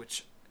box,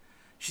 which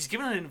she's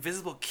given an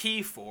invisible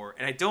key for,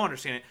 and I don't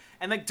understand it.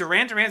 And like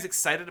Duran Duran's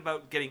excited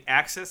about getting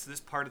access to this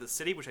part of the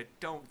city, which I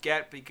don't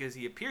get because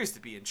he appears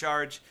to be in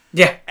charge.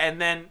 Yeah. And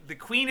then the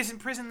queen is in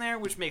prison there,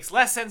 which makes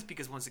less sense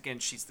because once again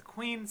she's the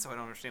queen, so I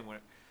don't understand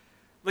what.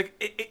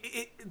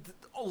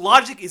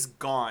 Logic is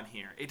gone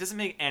here. It doesn't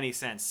make any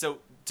sense. So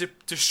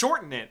to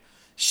shorten it,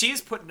 she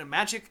is put in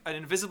an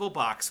invisible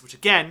box, which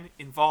again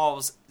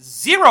involves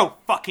 0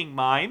 fucking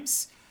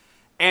mimes,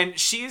 and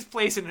she is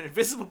placed in an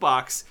invisible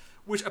box,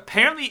 which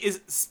apparently is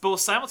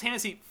both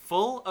simultaneously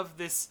full of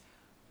this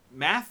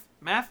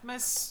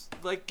mathmas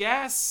like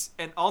gas,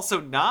 and also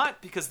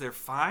not, because they're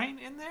fine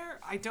in there.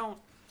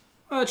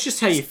 Well, it's just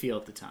how you feel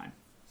at the time.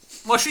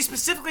 Well,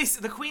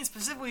 the queen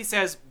specifically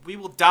says, we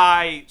will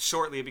die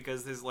shortly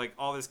because there's like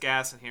all this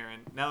gas in here,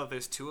 and now that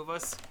there's 2 of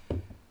us,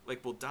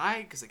 like, we'll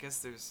die because I guess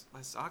there's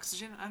less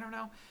oxygen. I don't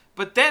know.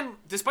 But then,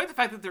 despite the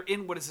fact that they're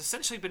in what has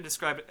essentially been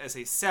described as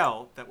a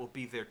cell that will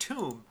be their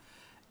tomb,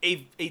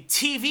 a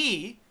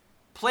TV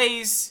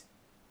plays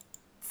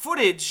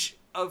footage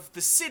of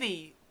the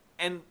city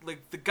and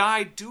like the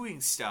guy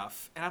doing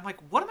stuff, and I'm like,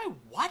 what am I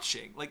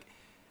watching? Like,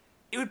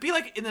 it would be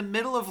like in the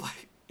middle of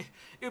like,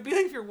 it would be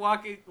like if you're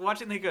watching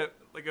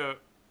like a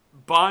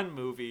Bond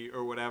movie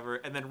or whatever,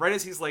 and then right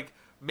as he's like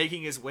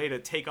making his way to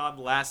take on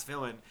the last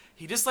villain,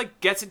 he just like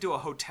gets into a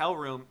hotel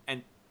room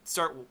and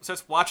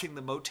starts watching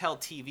the motel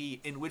TV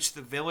in which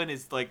the villain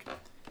is like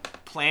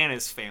plan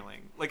is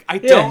failing. Like, I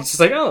don't. It's just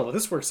like, oh, well,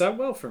 this works out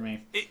well for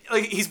me.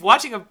 Like, he's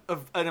watching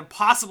an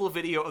impossible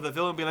video of the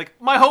villain being like,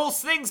 my whole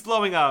thing's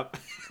blowing up.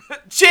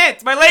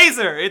 Shit, my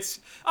laser.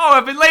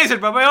 I've been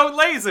lasered by my own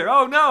laser.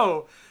 Oh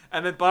no.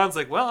 And then Bond's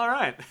like, well, all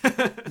right.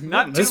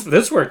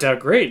 This worked out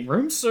great.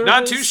 Room service.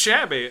 Not too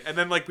shabby. And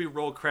then like we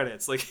roll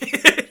credits. Like,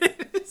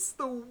 it's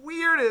the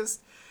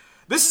weirdest.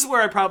 This is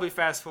where I probably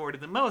fast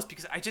forwarded the most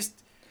because I just.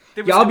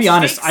 I'll be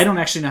honest. I don't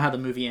actually know how the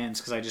movie ends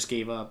because I just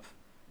gave up.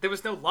 There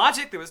was no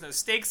logic. There was no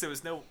stakes. There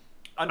was no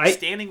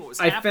understanding what was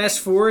happening. I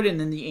fast forward, and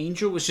then the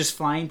angel was just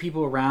flying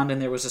people around,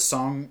 and there was a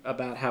song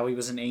about how he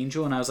was an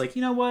angel, and I was like,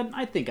 you know what?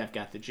 I think I've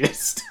got the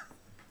gist.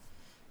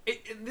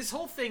 This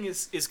whole thing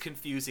is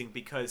confusing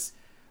because,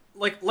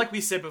 like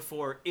we said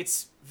before,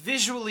 it's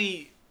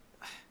visually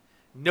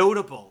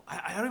notable.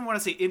 I don't even want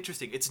to say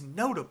interesting. It's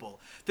notable.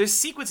 There's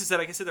sequences that,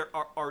 like I said,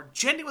 are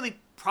genuinely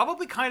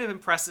probably kind of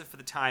impressive for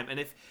the time, and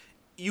if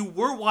you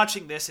were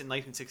watching this in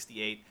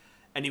 1968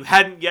 and you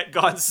hadn't yet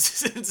gone to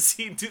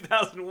see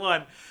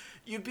 2001,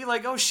 you'd be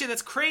like, oh shit,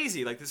 that's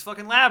crazy. Like, this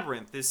fucking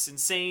labyrinth, this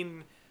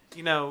insane,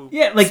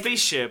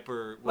 spaceship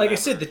or whatever. Like I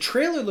said, the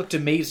trailer looked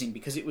amazing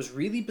because it was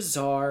really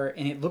bizarre,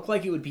 and it looked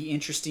like it would be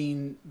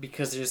interesting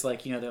because there's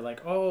like, they're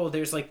like, oh,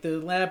 there's like the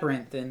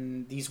labyrinth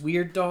and these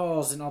weird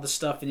dolls and all this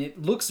stuff, and it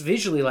looks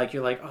visually like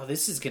you're like, oh,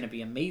 this is going to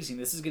be amazing.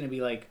 This is going to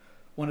be like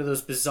one of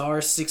those bizarre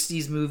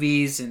 60s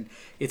movies, and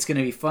it's going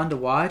to be fun to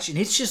watch, and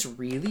it's just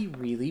really,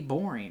 really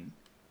boring.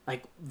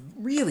 Like,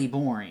 really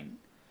boring.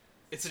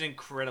 It's an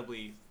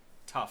incredibly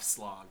tough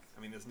slog.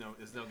 I mean, there's no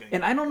getting.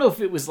 And I don't know if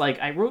it was like,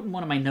 I wrote in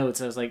one of my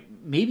notes, I was like,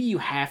 maybe you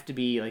have to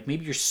be like,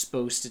 maybe you're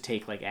supposed to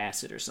take like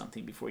acid or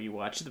something before you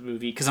watch the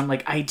movie, because I'm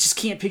like, I just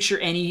can't picture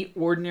any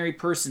ordinary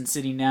person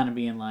sitting down and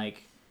being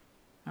like,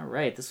 all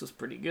right, this was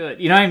pretty good.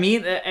 You know what I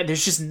mean?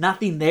 There's just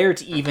nothing there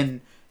to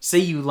even say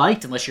you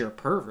liked unless you're a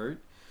pervert.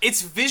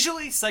 It's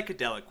visually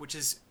psychedelic, which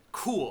is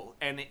cool,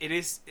 and it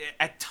is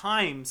at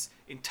times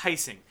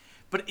enticing.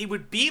 But it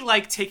would be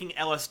like taking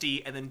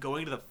LSD and then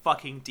going to the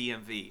fucking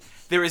DMV.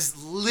 There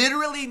is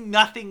literally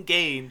nothing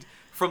gained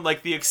from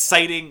like the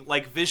exciting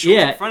like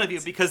visuals in front of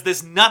you because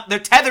they're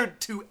tethered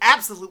to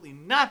absolutely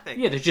nothing.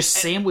 Yeah, they're just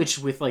sandwiched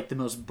with like the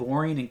most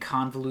boring and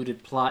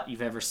convoluted plot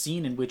you've ever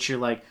seen, in which you're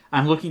like,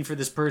 I'm looking for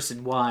this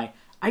person. Why?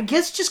 I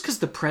guess just because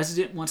the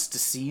president wants to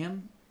see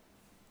him.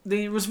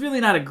 It was really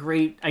not a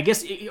great... I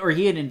guess, or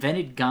he had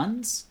invented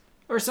guns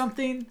or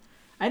something.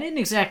 I didn't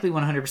exactly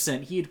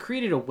 100%. He had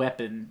created a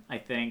weapon, I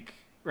think,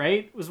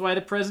 right? Was why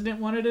the president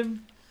wanted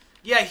him?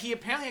 Yeah, he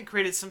apparently had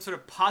created some sort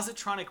of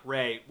positronic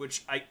ray,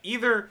 which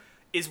either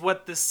is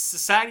what the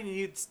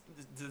society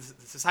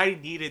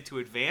needed to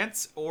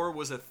advance, or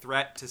was a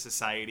threat to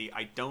society.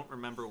 I don't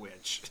remember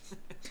which.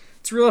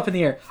 It's real up in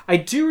the air. I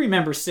do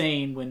remember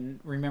saying when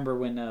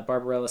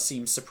Barbarella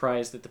seems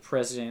surprised that the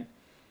president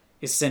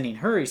is sending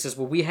her. He says,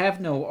 "Well, we have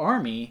no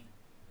army,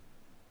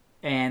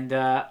 and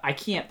I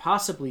can't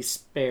possibly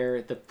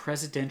spare the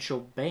presidential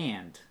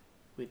band,"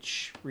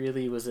 which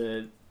really was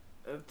a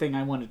thing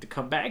I wanted to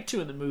come back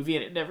to in the movie,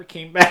 and it never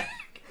came back.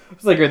 I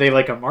was like, are they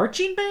like a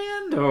marching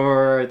band,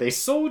 or are they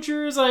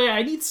soldiers?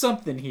 I need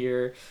something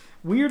here.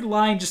 Weird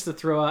line just to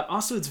throw out.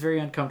 Also, it's very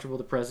uncomfortable.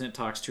 The president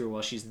talks to her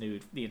while she's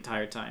nude the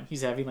entire time.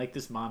 He's having like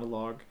this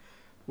monologue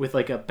with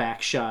like a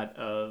back shot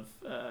of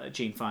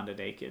Jane Fonda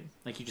naked.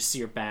 Like you just see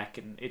her back,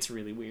 and it's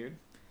really weird.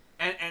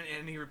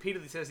 And he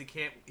repeatedly says he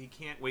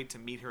can't wait to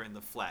meet her in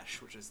the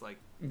flesh, which is like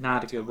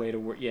not a good way to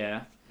work.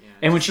 Yeah.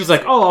 And when she's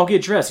like, "Oh, I'll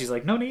get dressed," he's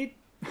like, "No need."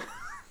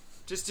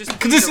 Just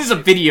because this is a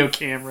video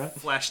camera.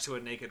 Flash to a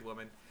naked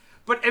woman.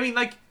 But I mean,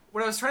 like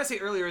what I was trying to say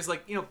earlier is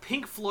like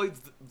Pink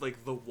Floyd's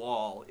like The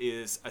Wall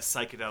is a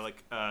psychedelic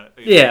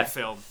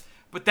film.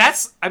 But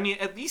that's, I mean,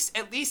 at least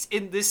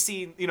in this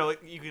scene,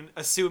 you can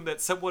assume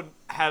that someone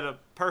had a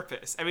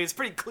purpose. I mean, it's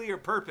pretty clear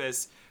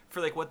purpose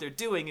for like what they're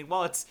doing, and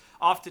while it's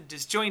often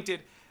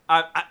disjointed,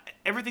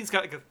 everything's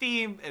got like a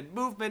theme and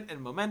movement and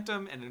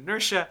momentum and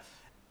inertia.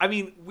 I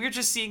mean, we're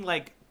just seeing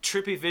like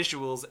trippy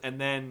visuals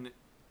and then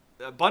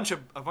a bunch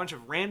of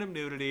random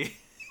nudity.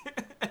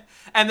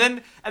 And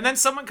then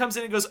someone comes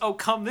in and goes, "Oh,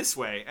 come this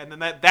way," and then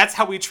that's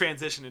how we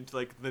transition into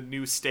like the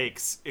new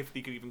stakes, if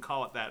you could even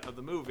call it that, of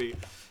the movie.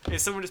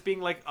 Is someone just being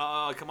like,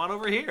 "Come on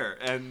over here,"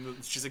 and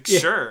she's like,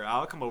 "Sure,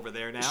 I'll come over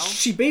there now."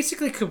 She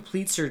basically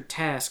completes her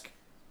task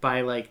by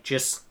like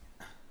just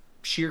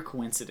sheer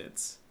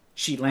coincidence.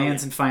 She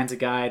lands and finds a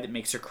guy that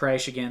makes her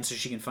crash again, so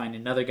she can find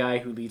another guy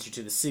who leads her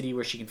to the city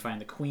where she can find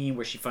the queen,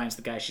 where she finds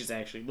the guy she's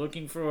actually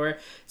looking for.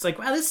 It's like,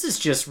 wow, this is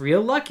just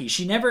real lucky.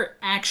 She never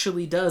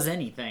actually does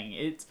anything.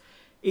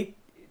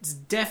 It's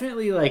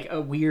definitely like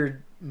a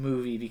weird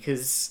movie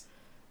because,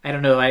 I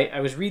don't know, I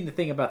was reading the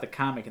thing about the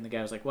comic and the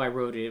guy was like, well, I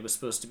wrote it. It was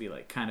supposed to be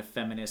like kind of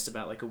feminist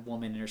about like a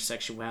woman and her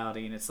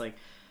sexuality, and it's like,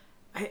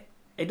 I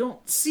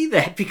don't see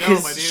that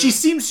because she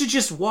seems to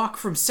just walk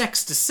from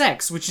sex to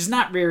sex, which is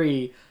not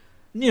very...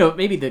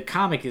 maybe the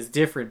comic is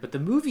different, but the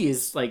movie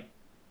is like,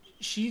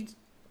 she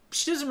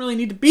doesn't really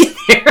need to be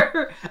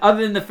there,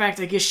 other than the fact,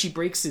 I guess, she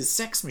breaks his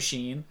sex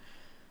machine.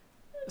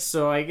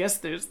 So I guess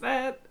there's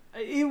that.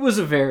 It was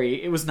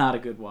not a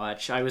good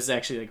watch. I was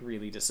actually like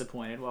really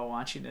disappointed while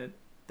watching it.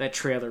 That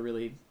trailer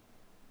really,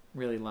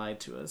 really lied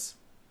to us.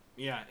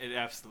 Yeah, it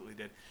absolutely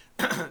did.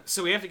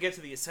 So we have to get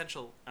to the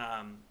essential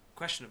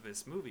question of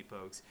this movie,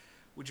 folks.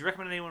 Would you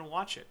recommend anyone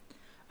watch it?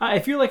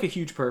 If you're like a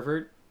huge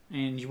pervert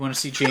and you want to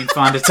see Jane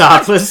Fonda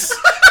topless,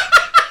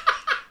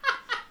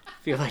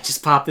 feel like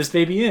just pop this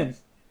baby in.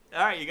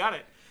 All right, you got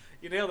it.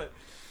 You nailed it.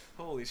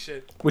 Holy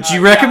shit. Would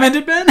you recommend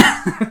it, Ben?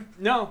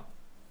 No,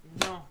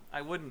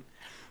 I wouldn't.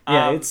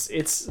 Yeah,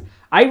 it's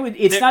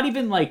not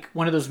even like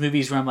one of those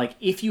movies where I'm like,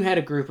 if you had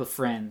a group of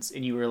friends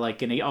and you were like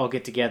gonna all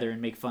get together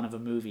and make fun of a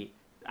movie,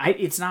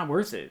 it's not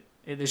worth it.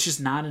 There's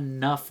just not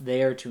enough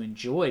there to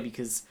enjoy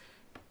because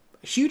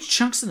huge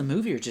chunks of the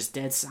movie are just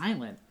dead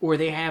silent, or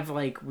they have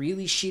like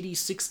really shitty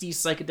 60s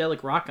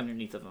psychedelic rock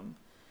underneath of them.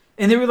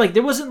 And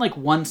there wasn't like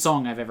one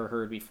song I've ever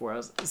heard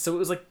before. So it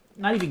was like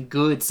not even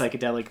good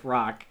psychedelic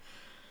rock.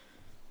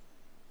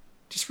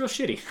 Just real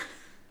shitty.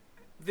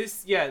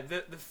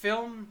 The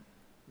film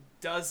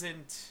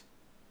doesn't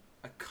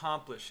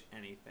accomplish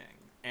anything,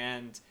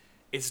 and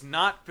it's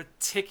not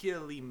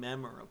particularly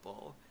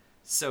memorable.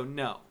 So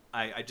no,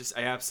 I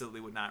absolutely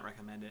would not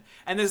recommend it.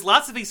 And there's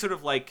lots of these sort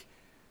of like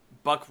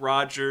Buck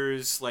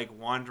Rogers, like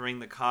Wandering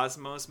the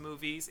Cosmos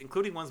movies,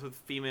 including ones with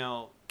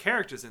female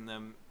characters in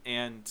them,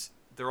 and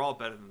they're all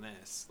better than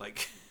this.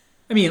 Like,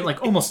 I mean,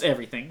 like almost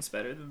everything's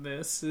better than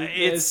this.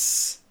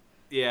 It's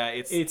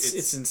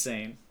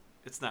insane.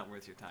 It's not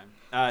worth your time.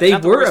 They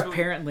were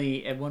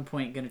apparently at one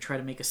point going to try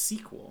to make a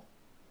sequel.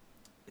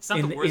 It's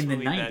not the worst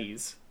movie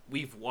 90s. That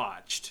we've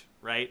watched,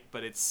 right?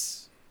 But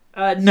it's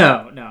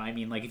no. I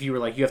mean, like if you were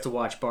like you have to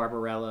watch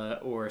Barbarella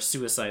or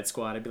Suicide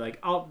Squad, I'd be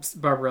like,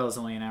 Barbarella's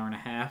only an hour and a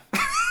half.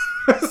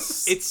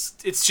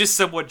 It's just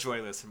somewhat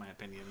joyless in my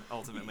opinion.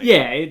 Ultimately,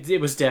 yeah, it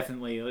was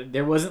definitely,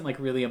 there wasn't like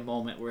really a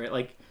moment where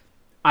like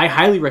I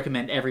highly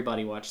recommend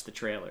everybody watch the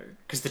trailer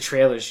because the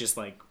trailer is just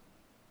like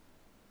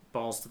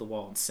balls to the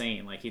wall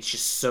insane. Like it's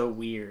just so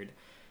weird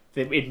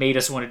that it made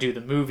us want to do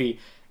the movie.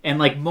 And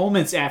like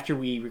moments after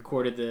we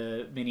recorded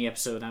the mini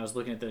episode, and I was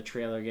looking at the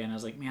trailer again, I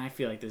was like, man, I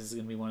feel like this is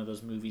gonna be one of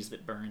those movies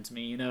that burns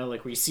me. You know,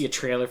 like where you see a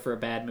trailer for a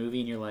bad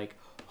movie and you're like,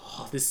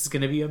 oh, this is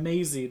gonna be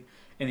amazing,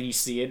 and then you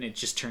see it and it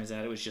just turns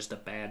out it was just a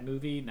bad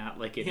movie, not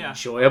like an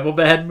enjoyable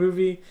bad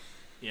movie.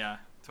 Yeah,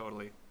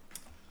 totally.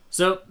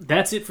 So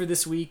that's it for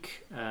this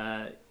week.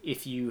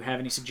 If you have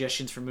any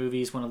suggestions for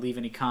movies, want to leave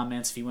any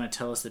comments, if you want to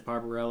tell us that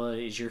Barbarella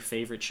is your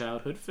favorite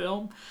childhood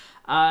film,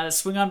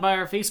 swing on by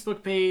our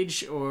Facebook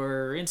page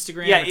or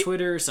Instagram or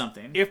Twitter or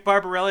something. If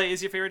Barbarella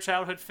is your favorite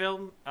childhood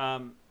film,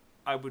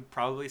 I would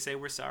probably say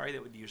we're sorry.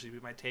 That would usually be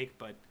my take,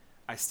 but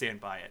I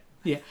stand by it.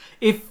 Yeah.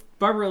 If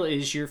Barbarella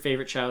is your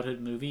favorite childhood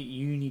movie,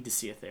 you need to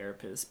see a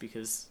therapist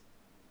because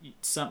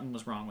something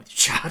was wrong with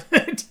your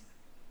childhood.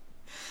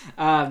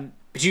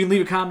 But you can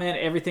leave a comment.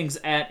 Everything's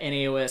at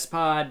NAOS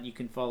Pod. You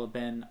can follow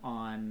Ben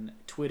on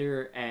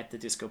Twitter at the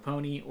Disco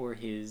Pony or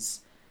his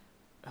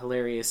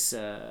hilarious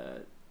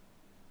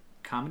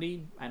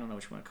comedy. I don't know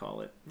what you want to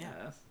call it.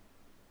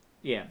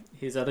 Yeah.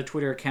 His other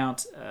Twitter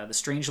account, the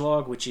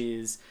Strangelog, which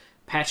is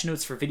patch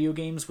notes for video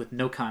games with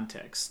no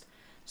context.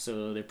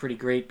 So they're pretty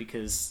great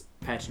because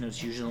patch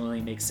notes usually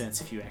only make sense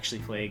if you actually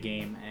play a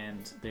game,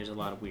 and there's a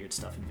lot of weird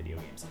stuff in video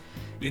games.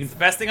 It's the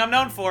best thing I'm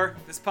known for.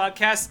 This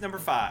podcast, number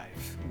 5.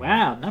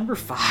 Wow, number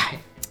 5.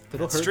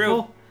 That's hurtful.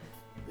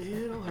 True.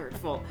 Little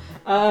hurtful.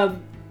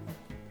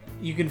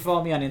 You can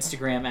follow me on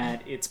Instagram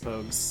at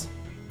itspogues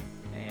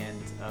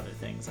and other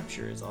things. I'm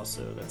sure that's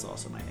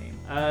also my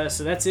name.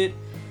 So that's it.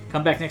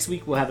 Come back next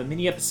week. We'll have a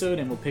mini episode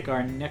and we'll pick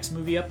our next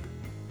movie up.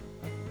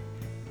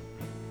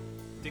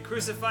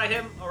 Decrucify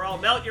him or I'll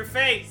melt your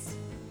face.